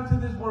child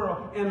into this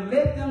world and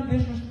let them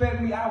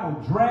disrespect me. I will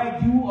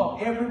drag you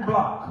up every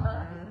block.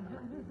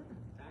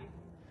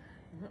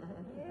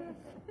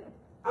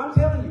 I'm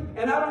telling you.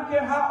 And I don't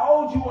care how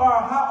old you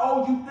are, how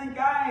old you think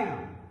I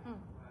am.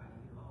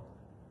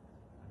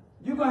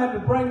 You're going to have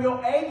to bring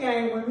your A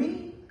game with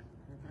me.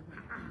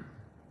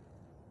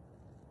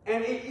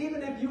 And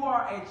even if you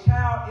are a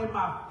child in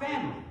my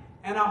family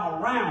and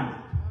I'm around it,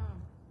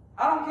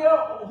 I don't care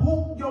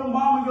who your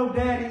mama, your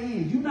daddy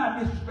is. You're not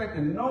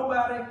disrespecting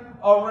nobody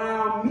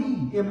around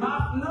me.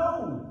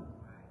 No.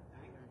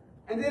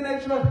 And then they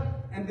trust.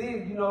 And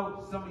then, you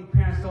know, some of these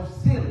parents so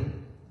silly.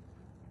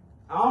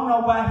 I don't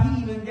know why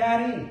he even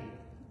got in.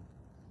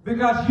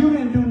 Because you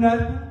didn't do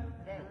nothing.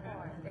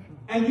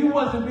 And you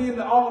wasn't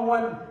the only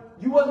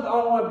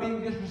one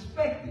being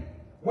disrespected.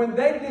 When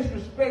they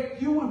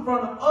disrespect you in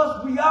front of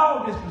us, we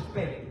all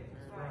disrespect.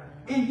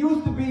 It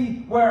used to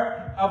be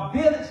where a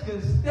village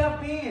can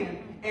step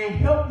in and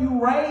help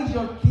you raise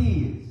your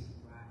kids.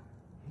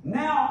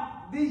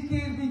 Now, these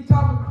kids be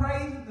talking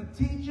crazy to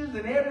teachers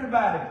and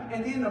everybody.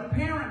 And then the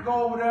parent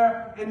go over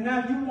there and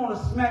now you want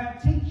to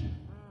smack the teacher.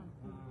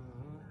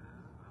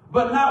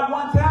 But not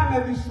one time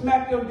have you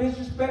smacked your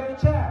disrespectful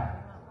child.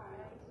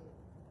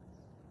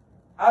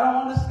 I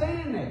don't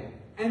understand that.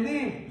 And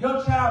then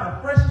your child,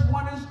 the freshest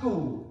one in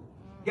school,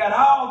 got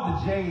all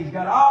the J's,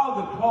 got all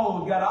the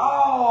clothes, got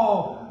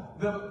all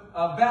the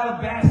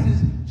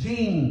Calabasas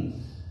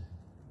jeans.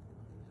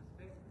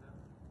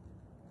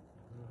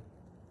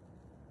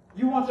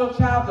 You want your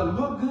child to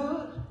look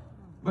good,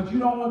 but you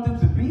don't want them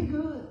to be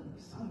good?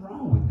 There's something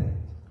wrong with that.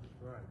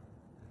 Right.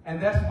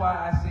 And that's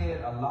why I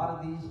said a lot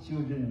of these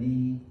children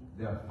need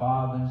their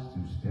fathers to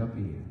step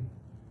in.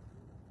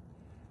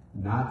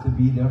 Not to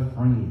be their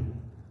friend,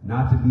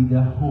 not to be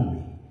their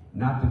homie,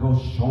 not to go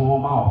show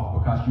them off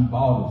because you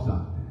bought them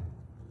something.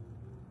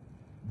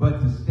 But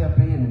to step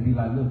in and be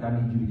like, look, I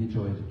need you to get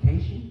your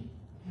education.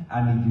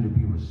 I need you to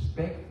be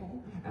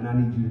respectful. And I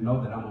need you to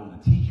know that I'm on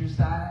the teacher's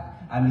side.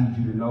 I need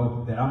you to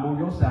know that I'm on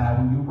your side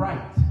when you're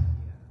right.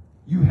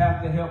 You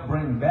have to help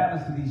bring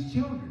balance to these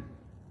children.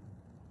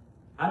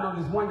 I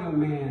know this one young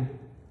man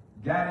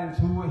got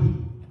into it. He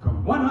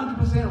come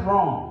 100%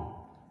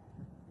 wrong.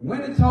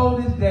 Went and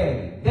told his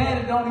daddy.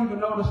 Daddy don't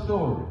even know the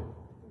story.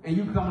 And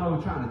you coming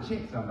over trying to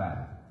check somebody.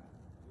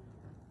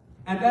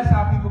 And that's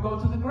how people go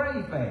to the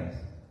grave fast.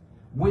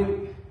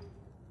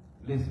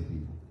 Listen,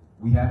 people,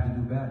 we have to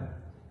do better.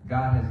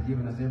 God has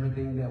given us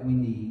everything that we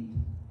need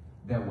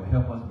that will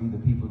help us be the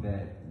people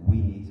that we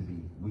need to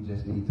be. We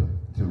just need to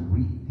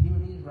read. Here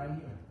it is right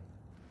here.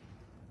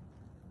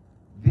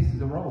 This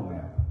is a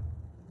roadmap.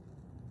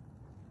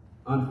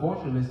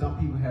 Unfortunately, some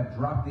people have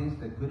dropped this,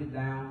 they put it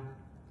down,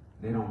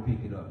 they don't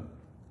pick it up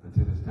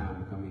until it's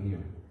time to come in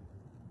here.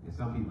 And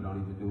some people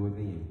don't even do it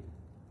then.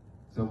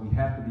 So we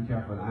have to be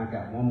careful. I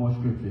got one more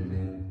scripture and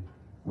then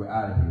we're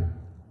out of here.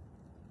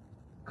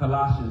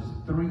 Colossians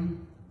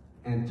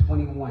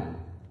 3:21.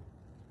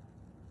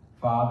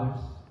 Fathers,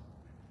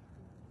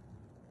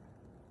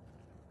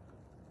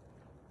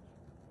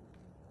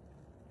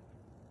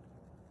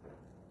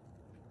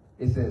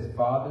 it says,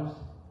 fathers,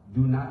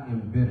 do not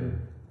embitter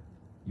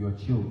your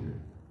children,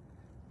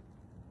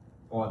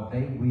 or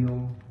they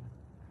will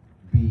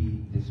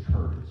be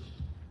discouraged.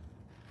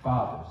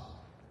 Fathers,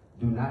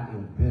 do not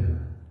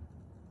embitter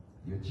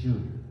your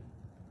children,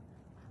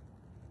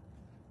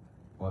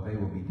 or they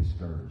will be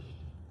discouraged.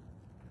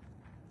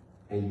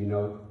 And you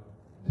know,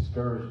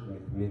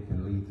 discouragement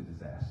can lead to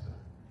disaster.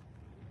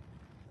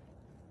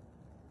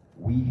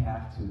 We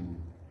have to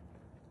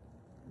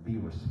be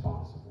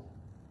responsible.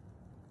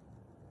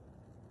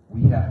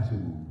 We have to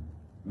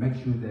make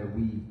sure that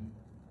we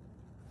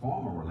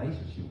form a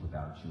relationship with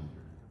our children.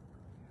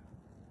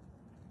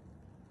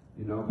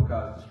 You know,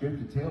 because the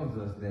scripture tells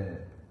us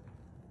that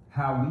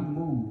how we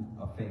move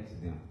affects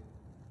them.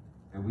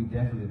 And we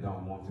definitely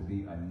don't want to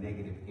be a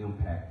negative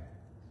impact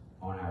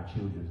on our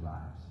children's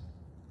lives.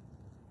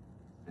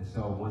 And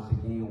so once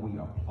again, we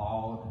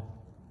applaud,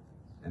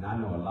 and I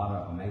know a lot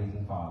of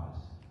amazing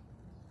fathers.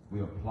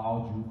 We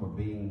applaud you for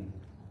being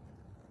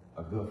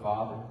a good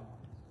father,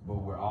 but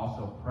we're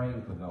also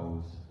praying for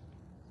those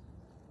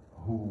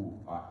who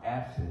are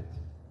absent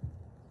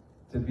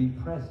to be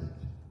present.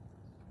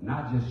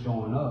 Not just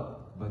showing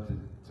up, but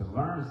to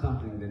learn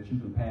something that you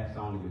can pass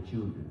on to your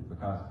children.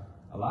 Because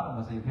a lot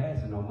of us ain't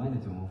passing no money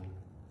to them.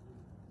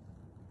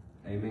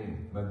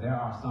 Amen. But there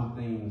are some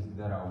things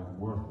that are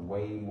worth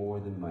way more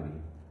than money.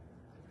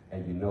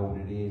 And you know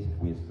what it is?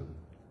 Wisdom.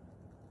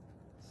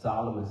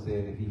 Solomon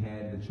said if he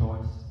had the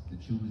choice to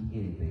choose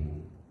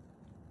anything,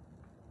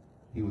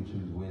 he would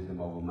choose wisdom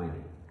over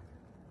money.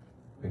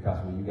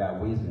 Because when you got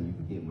wisdom, you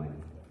can get money.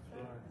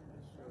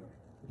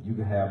 You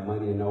can have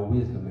money and no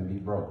wisdom and be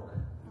broke.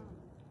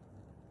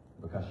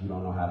 Because you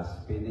don't know how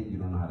to spend it, you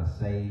don't know how to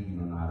save, you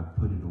don't know how to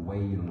put it away,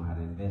 you don't know how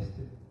to invest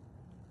it.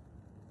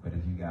 But if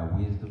you got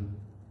wisdom,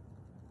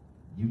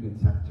 you can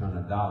turn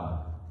 $1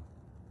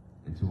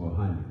 into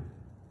 100,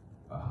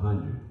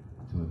 100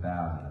 into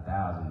 1,000,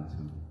 1,000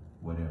 into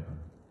whatever.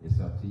 It's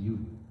up to you.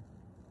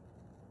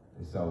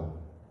 And so,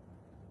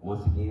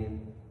 once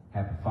again,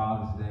 happy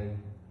Father's Day,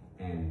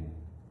 and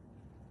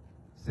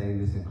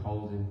saying this in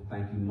closing,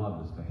 thank you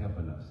mothers for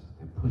helping us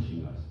and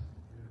pushing us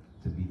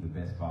to be the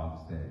best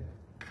fathers that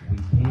we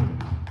can be.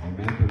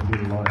 Amen. Can we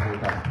give the Lord a hand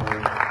clap of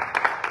praise?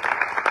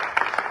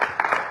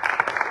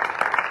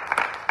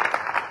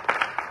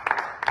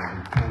 And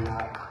we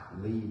cannot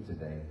leave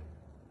today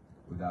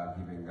without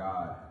giving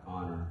God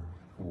honor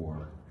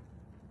for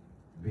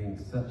being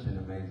such an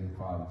amazing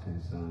father to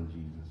his son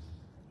Jesus.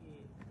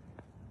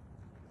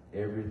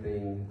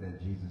 Everything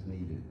that Jesus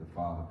needed, the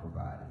Father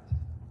provided.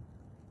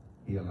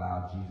 He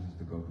allowed Jesus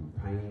to go through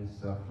pain,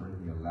 suffering.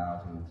 He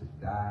allowed him to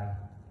die.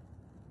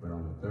 But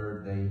on the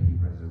third day, he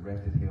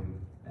resurrected him,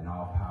 and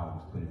all power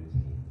was put in his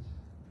hands.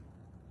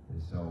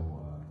 And so,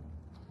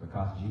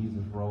 because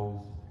Jesus rose,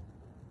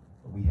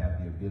 we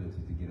have the ability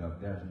to get up.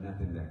 There's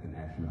nothing that can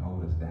actually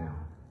hold us down.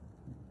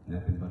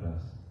 Nothing but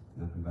us.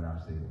 Nothing but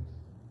ourselves.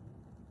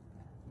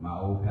 My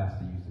old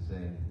pastor used to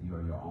say, you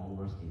are your own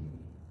worst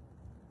enemy.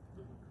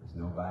 There's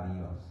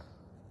nobody else.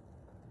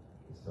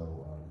 And so,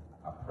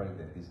 I pray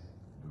that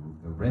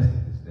the rest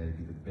of this day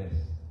be the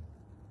best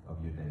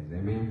of your days.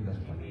 Amen? Let's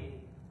pray.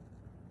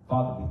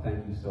 Father, we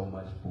thank you so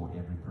much for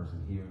every person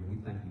here. We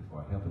thank you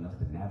for helping us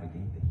to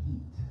navigate the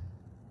heat.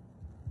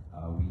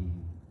 We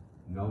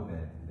know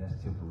that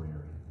that's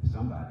temporary.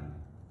 Somebody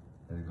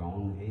has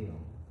gone to hell,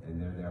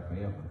 and they're there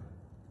forever.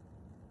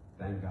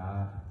 Thank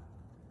God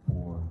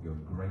for your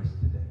grace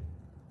today.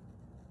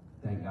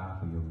 Thank God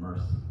for your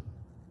mercy.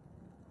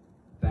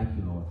 Thank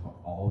you, Lord, for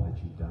all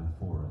that you've done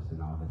for us and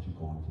all that you're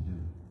going to do.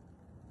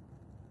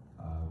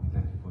 We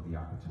thank you for the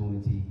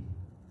opportunity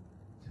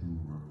to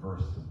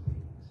reverse some things.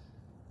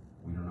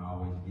 We don't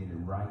always get it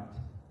right,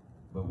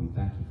 but we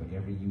thank you for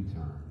every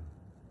U-turn.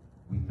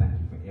 We thank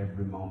you for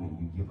every moment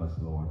you give us,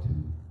 Lord, to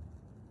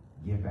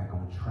get back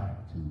on track,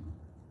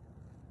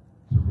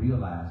 to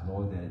realize,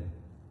 Lord, that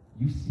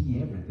you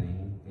see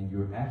everything and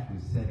you're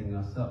actually setting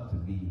us up to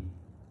be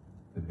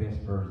the best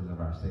versions of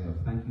ourselves.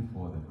 Thank you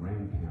for the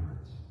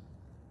grandparents,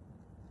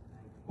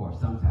 who are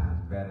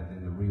sometimes better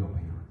than the real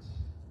parents.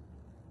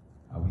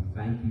 We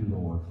thank you,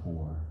 Lord,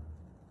 for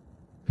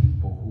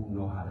people who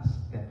know how to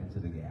step into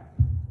the gap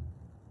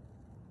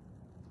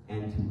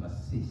and to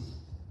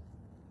assist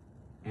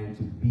and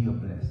to be a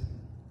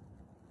blessing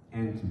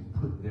and to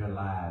put their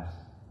lives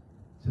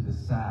to the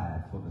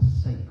side for the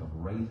sake of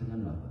raising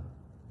another.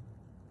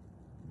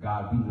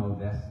 God, we know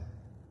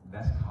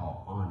that's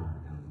called honor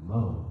and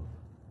love.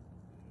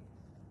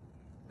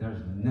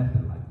 There's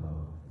nothing like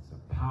love. It's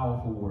a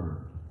powerful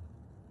word.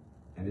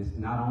 And it's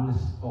not only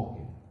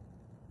spoken,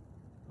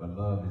 but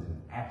love is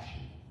an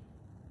action.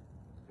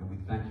 And we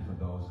thank you for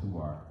those who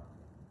are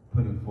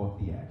putting forth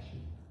the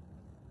action.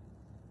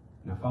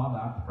 Now, Father,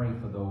 I pray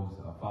for those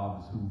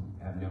fathers who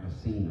have never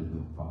seen a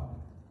good father.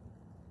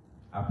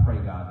 I pray,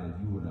 God, that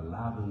you would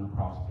allow them to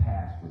cross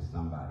paths with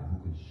somebody who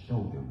can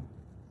show them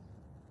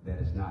that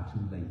it's not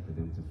too late for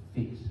them to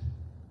fix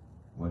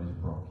what is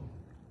broken.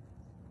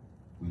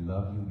 We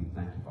love you. We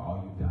thank you for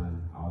all you've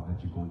done, all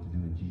that you're going to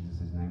do. In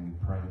Jesus' name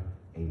we pray.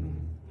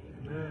 Amen.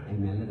 Amen.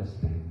 Amen. Let us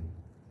stand.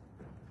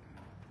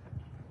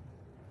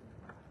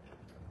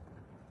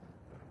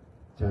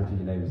 Turn to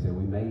your neighbor and say,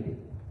 we made it.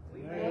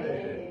 We made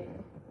it.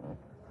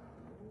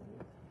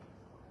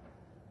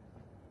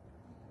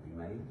 We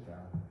made it, y'all.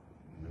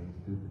 We made it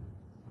through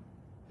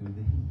the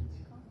heat.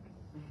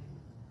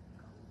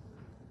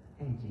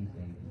 Hey, G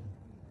baby.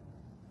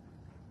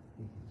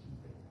 Hey, G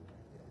baby.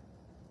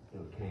 You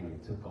came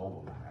and took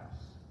over my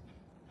house.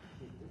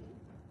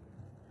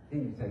 Then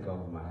you take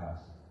over my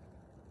house.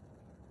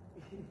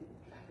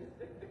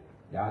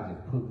 Y'all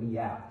just put me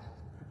out.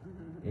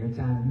 Every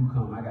time you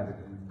come, I got to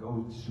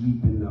go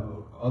sleep in the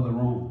other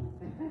room.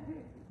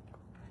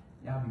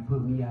 Y'all be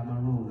putting me out my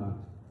room,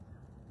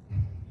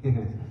 don't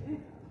you?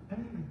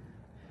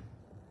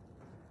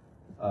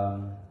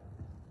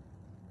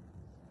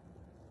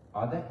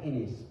 Are there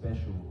any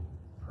special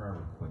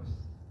prayer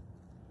requests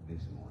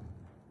this morning?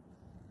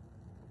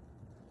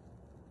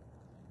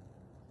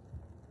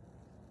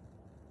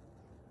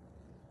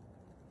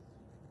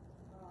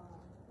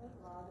 First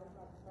of all, I just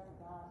like to thank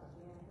God for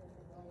being here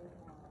today.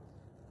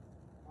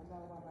 I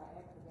know when by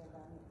accident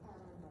I was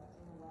coming, but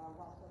when I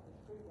walked up the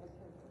street, that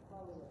church was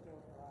closed up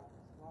there, so I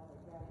walked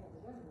up down here.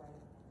 But anyway,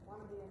 I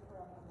want to be in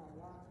prayer for my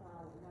young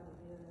child with mental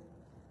illness.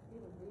 He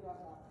was beat up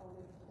by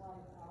police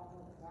twice,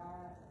 almost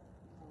died,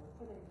 and was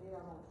put in jail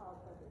on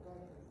false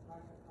accusation.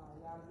 Like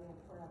y'all be in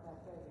prayer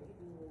about that he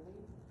be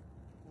released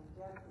and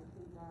justice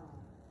be done,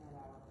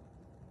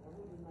 and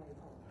we be made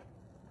whole.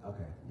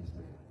 Okay, yes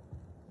ma'am.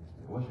 Yes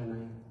ma'am. What's your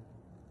name?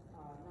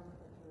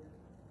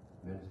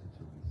 Minister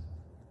Teresa.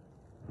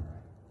 All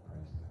right,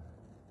 praise God.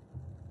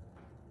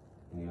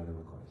 Any other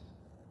requests?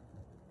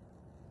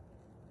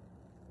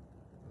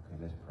 Okay,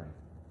 let's pray.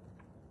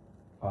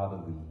 Father,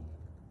 we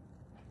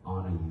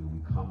honor you. We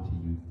come to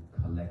you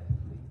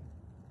collectively,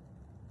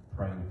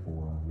 praying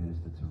for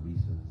Minister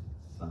Teresa's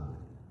son.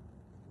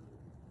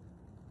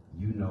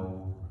 You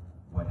know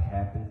what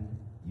happened.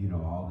 You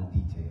know all the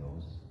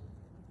details.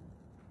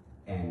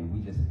 And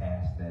we just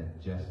ask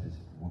that justice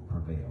will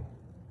prevail.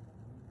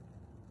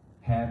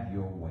 Have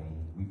your way.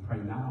 We pray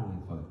not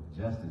only for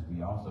justice,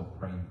 we also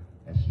pray,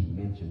 as she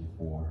mentioned,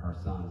 for her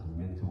son's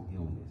mental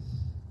illness.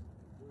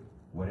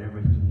 Whatever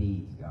he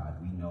needs, God,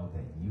 we know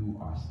that you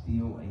are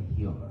still a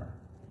healer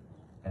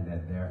and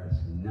that there is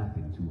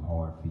nothing too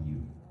hard for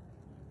you.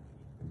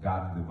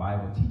 God, the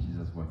Bible teaches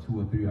us where 2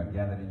 or 3 are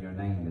gathered in your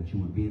name, that you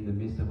would be in the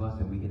midst of us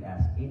and we could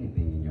ask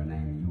anything in your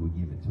name and you would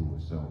give it to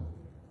us. So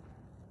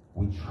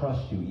we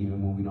trust you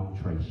even when we don't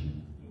trace you.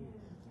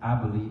 I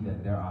believe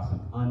that there are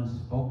some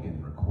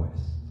unspoken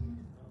requests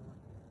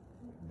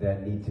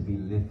that need to be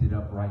lifted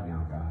up right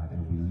now, God,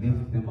 and we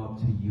lift them up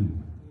to you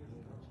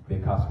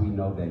because we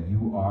know that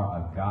you are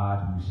a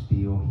God who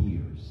still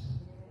hears.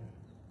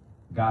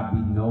 God,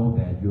 we know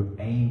that you're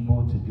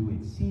able to do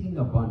exceeding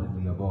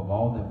abundantly above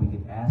all that we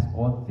could ask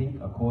or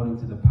think according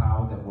to the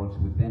power that works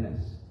within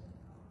us.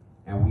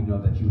 And we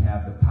know that you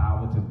have the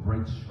power to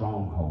break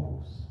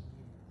strongholds.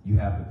 You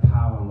have the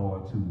power,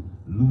 Lord, to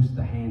loose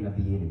the hand of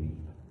the enemy.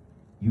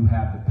 You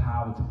have the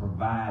power to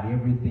provide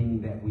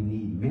everything that we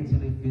need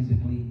mentally,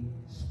 physically,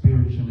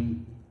 spiritually,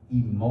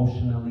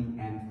 emotionally,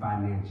 and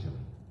financially.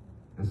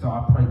 And so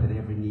I pray that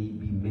every need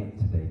be met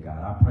today,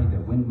 God. I pray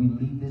that when we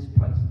leave this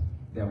place,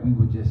 that we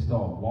would just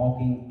start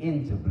walking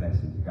into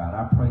blessings, God.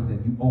 I pray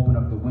that you open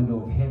up the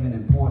window of heaven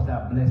and pour us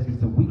out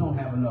blessings so we don't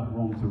have enough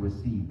room to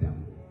receive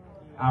them.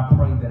 I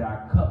pray that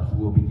our cups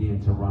will begin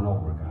to run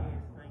over, God.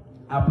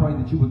 I pray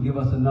that you would give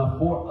us enough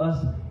for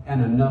us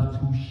and enough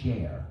to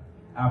share.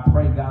 I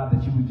pray, God,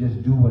 that you would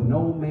just do what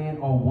no man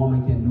or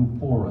woman can do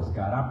for us,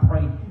 God. I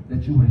pray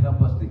that you would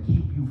help us to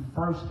keep you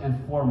first and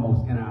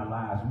foremost in our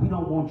lives. We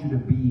don't want you to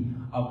be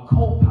a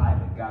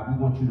co-pilot, God.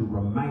 We want you to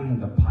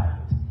remain the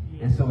pilot.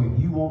 And so if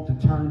you want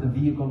to turn the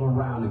vehicle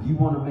around, if you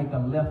want to make a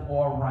left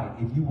or a right,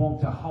 if you want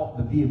to halt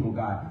the vehicle,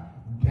 God,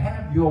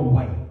 have your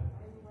way.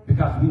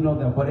 Because we know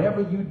that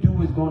whatever you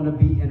do is going to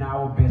be in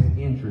our best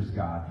interest,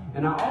 God.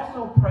 And I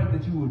also pray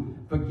that you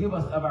would forgive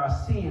us of our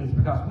sins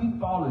because we've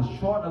fallen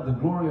short of the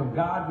glory of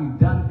God. We've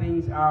done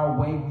things our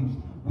way.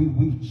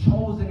 We've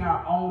chosen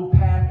our own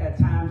path at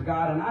times,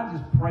 God. And I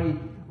just pray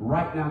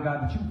right now,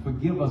 God, that you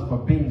forgive us for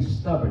being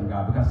stubborn,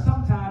 God. Because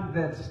sometimes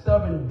that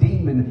stubborn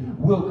demon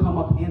will come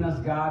up in us,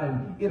 God,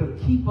 and it'll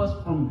keep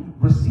us from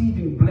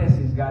receiving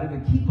blessings, God.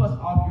 It'll keep us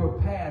off your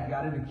path,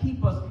 God. It'll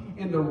keep us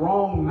in the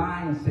wrong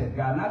mindset,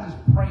 God. And I just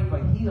pray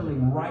for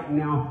healing right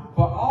now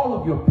for all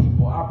of your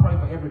people. I pray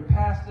for every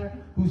pastor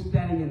who's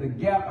standing in the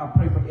gap. I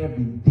pray for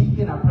every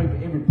deacon. I pray for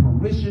every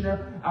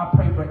parishioner. I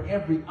pray for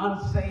every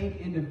unsaved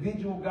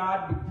individual,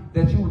 God,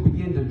 that you would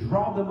begin to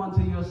draw them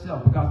unto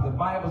yourself, because the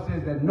Bible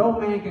says that no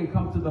man can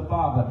come to the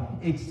Father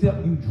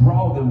except you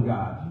draw them,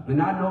 God. And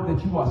I know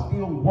that you are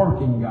still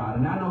working, God.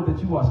 And I know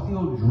that you are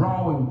still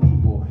drawing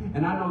people.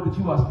 And I know that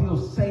you are still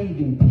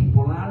saving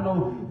people. And I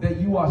know that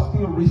you are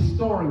still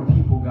restoring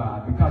people,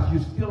 God, because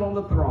you're still on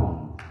the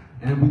throne.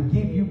 And we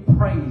give you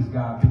praise,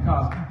 God,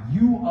 because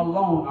you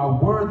alone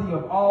are worthy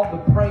of all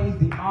the praise,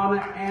 the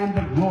honor, and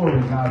the glory,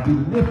 God. We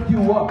lift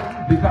you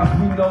up because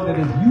we know that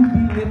as you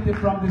be lifted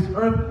from this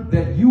earth,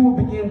 that you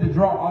will begin to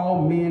draw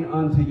all men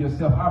unto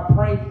yourself. I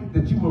pray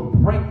that you will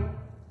break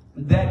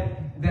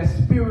that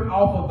spirit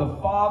off of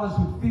the fathers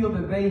who feel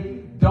that they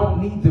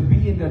don't need to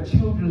be in their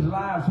children's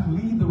lives, who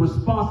leave the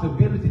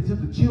responsibility to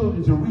the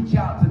children to reach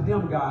out to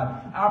them,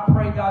 God. I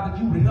pray, God,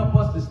 that you would help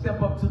us to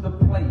step up to the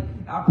plate.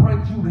 I pray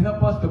that you would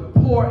help us to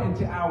pour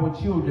into our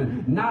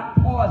children, not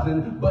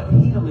poison, but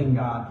healing,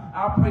 God.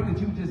 I pray that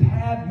you just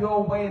have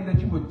your way and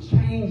that you would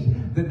change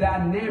the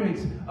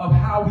dynamics of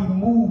how we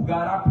move,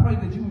 God. I pray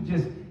that you would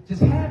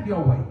just have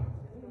your way.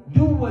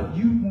 Do what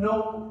you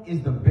know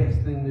is the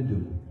best thing to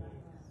do.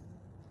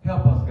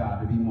 Help us, God,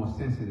 to be more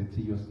sensitive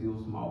to your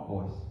still small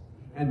voice.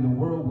 And the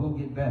world will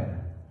get better,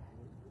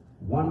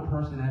 one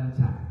person at a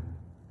time.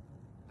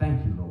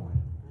 Thank you, Lord.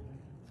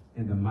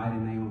 In the mighty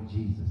name of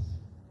Jesus,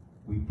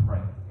 we pray.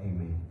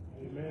 Amen.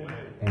 Amen.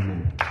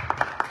 Amen.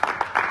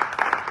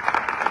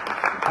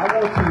 I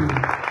want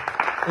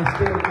to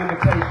extend an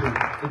invitation.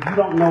 If you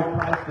don't know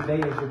Christ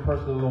today as your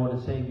personal Lord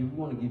and Savior, we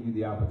want to give you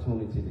the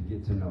opportunity to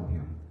get to know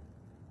him.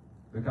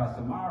 Because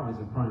tomorrow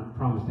isn't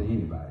promised to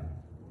anybody.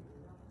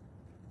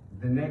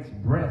 The next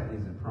breath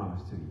isn't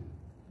promised to you.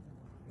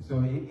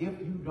 So if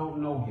you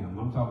don't know him,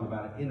 I'm talking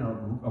about it in a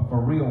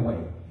for real way.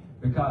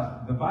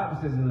 Because the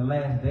Bible says in the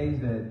last days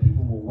that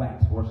people will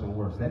wax worse and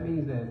worse. That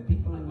means that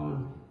people ain't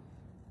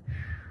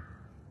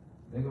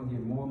they're going to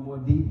get more and more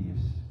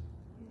devious.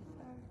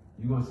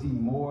 You're going to see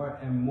more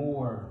and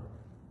more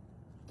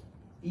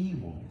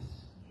evilness.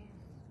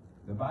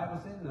 The Bible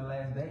says in the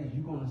last days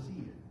you're going to see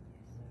it.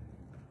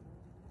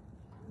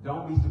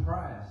 Don't be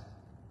surprised.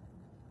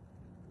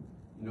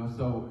 You know,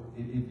 so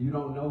if you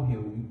don't know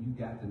him, you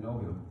got to know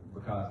him.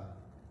 Because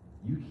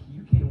you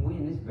can't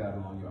win this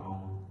battle on your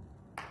own.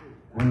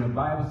 When the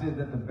Bible says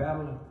that the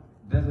battle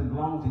doesn't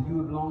belong to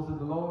you, it belongs to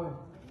the Lord.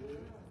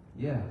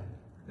 Yeah,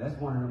 that's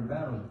one of them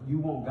battles. You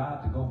want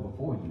God to go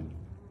before you.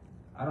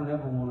 I don't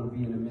ever want to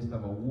be in the midst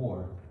of a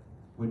war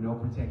with no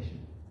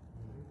protection.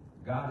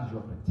 God is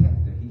your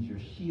protector. He's your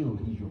shield.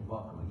 He's your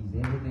buckler.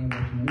 He's everything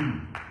that you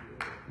need.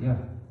 Yeah.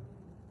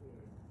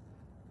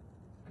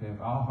 Okay,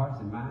 if our hearts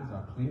and minds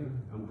are clear,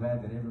 I'm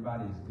glad that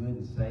everybody is good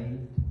and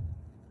saved,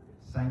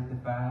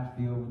 sanctified,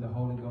 filled with the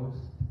Holy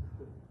Ghost.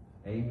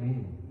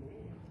 Amen.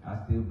 I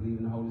still believe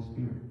in the Holy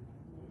Spirit.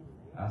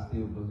 I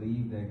still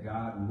believe that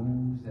God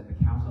moves at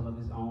the counsel of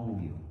his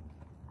own will.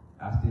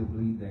 I still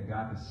believe that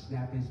God can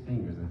snap his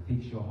fingers and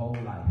fix your whole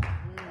life.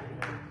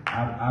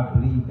 I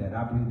believe that.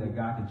 I believe that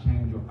God can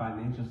change your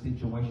financial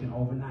situation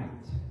overnight.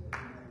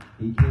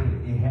 He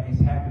can.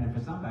 It's happening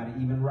for somebody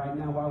even right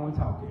now while we're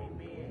talking.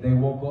 They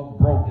woke up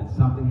broken.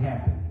 Something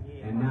happened.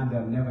 And now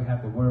they'll never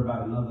have to worry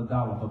about another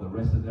dollar for the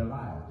rest of their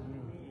lives.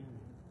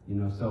 You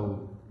know,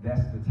 so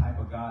that's the type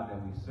of God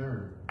that we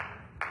serve.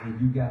 And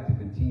you got to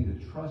continue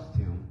to trust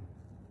him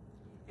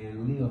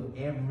and live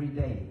every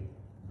day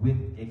with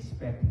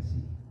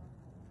expectancy.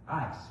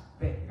 I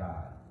expect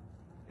God.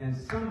 And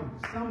some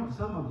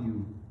of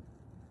you,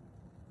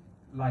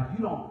 like,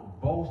 you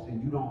don't boast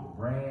and you don't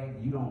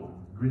brag, you don't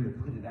really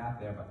put it out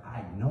there, but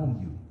I know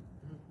you.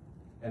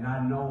 And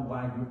I know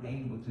why you're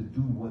able to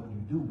do what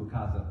you do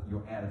because of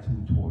your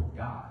attitude toward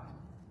God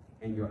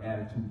and your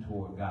attitude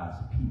toward God's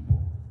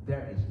people.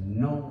 There is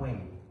no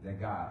way that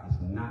God is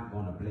not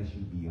going to bless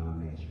you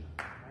beyond measure.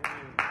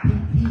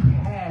 He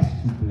has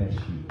to bless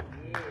you.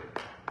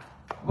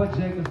 But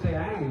Jacob said,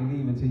 I ain't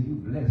leaving until you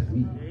bless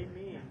me.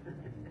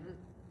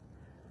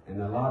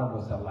 And a lot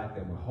of us are like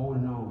that. We're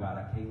holding on, God.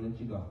 I can't let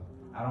you go.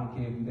 I don't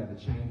care if you got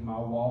to change my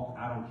walk.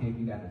 I don't care if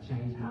you got to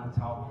change my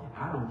talk.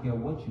 I don't care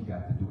what you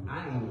got to do.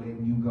 I ain't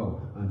letting you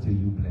go until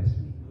you bless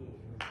me.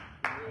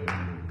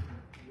 Amen.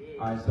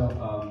 All right,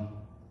 so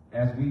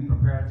as we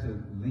prepare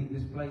to leave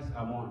this place,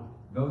 I want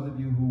those of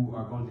you who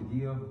are going to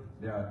give,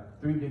 there are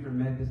 3 different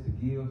methods to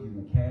give. You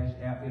can Cash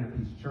App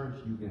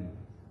InnerPeaceChurch. You can,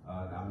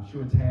 I'm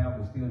sure Tab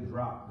will still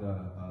drop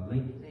the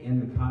link in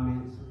the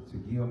comments to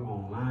give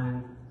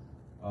online.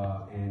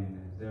 And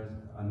there's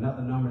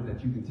another number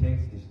that you can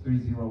text. It's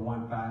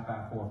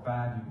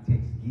 301-5545. You can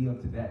text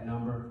give to that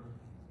number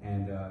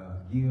and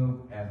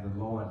give as the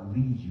Lord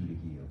leads you to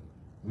give.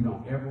 We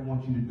don't ever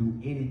want you to do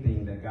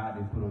anything that God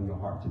didn't put on your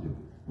heart to do.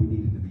 We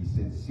need it to be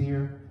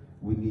sincere.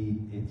 We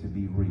need it to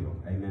be real.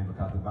 Amen.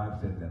 Because the Bible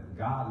says that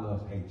God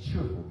loves a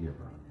cheerful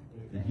giver.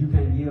 If you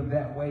can't give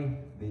that way,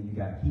 then you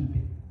got to keep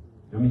it.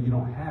 I mean, you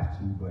don't have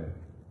to, but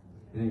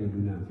it ain't going to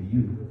do nothing for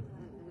you.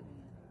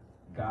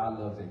 God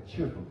loves a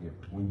cheerful giver.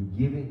 When you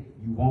give it,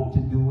 you want to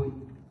do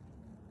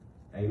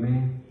it.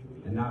 Amen.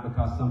 And not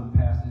because some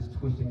pastor is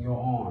twisting your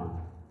arm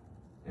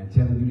and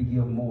telling you to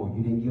give more.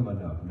 You didn't give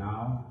enough.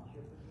 No.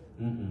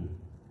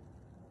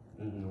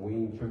 We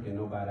ain't tricking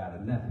nobody out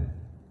of nothing.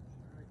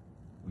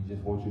 We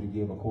just want you to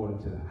give according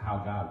to how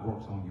God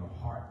works on your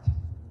heart.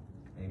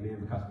 Amen.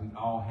 Because we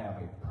all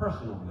have a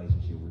personal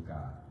relationship with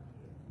God.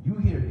 You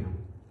hear him.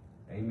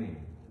 Amen.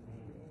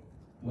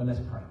 Well, let's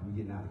pray. We're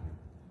getting out of here.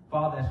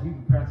 Father, as we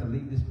prepare to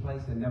leave this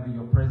place and never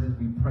your presence,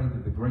 we pray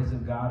that the grace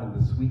of God and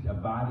the sweet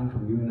abiding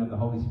communion of the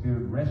Holy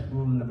Spirit rest,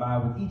 rule, and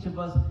abide with each of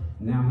us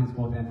now,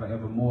 henceforth, and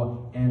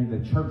forevermore. And the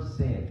church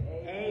said,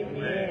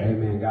 Amen.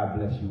 Amen. God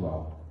bless you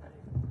all.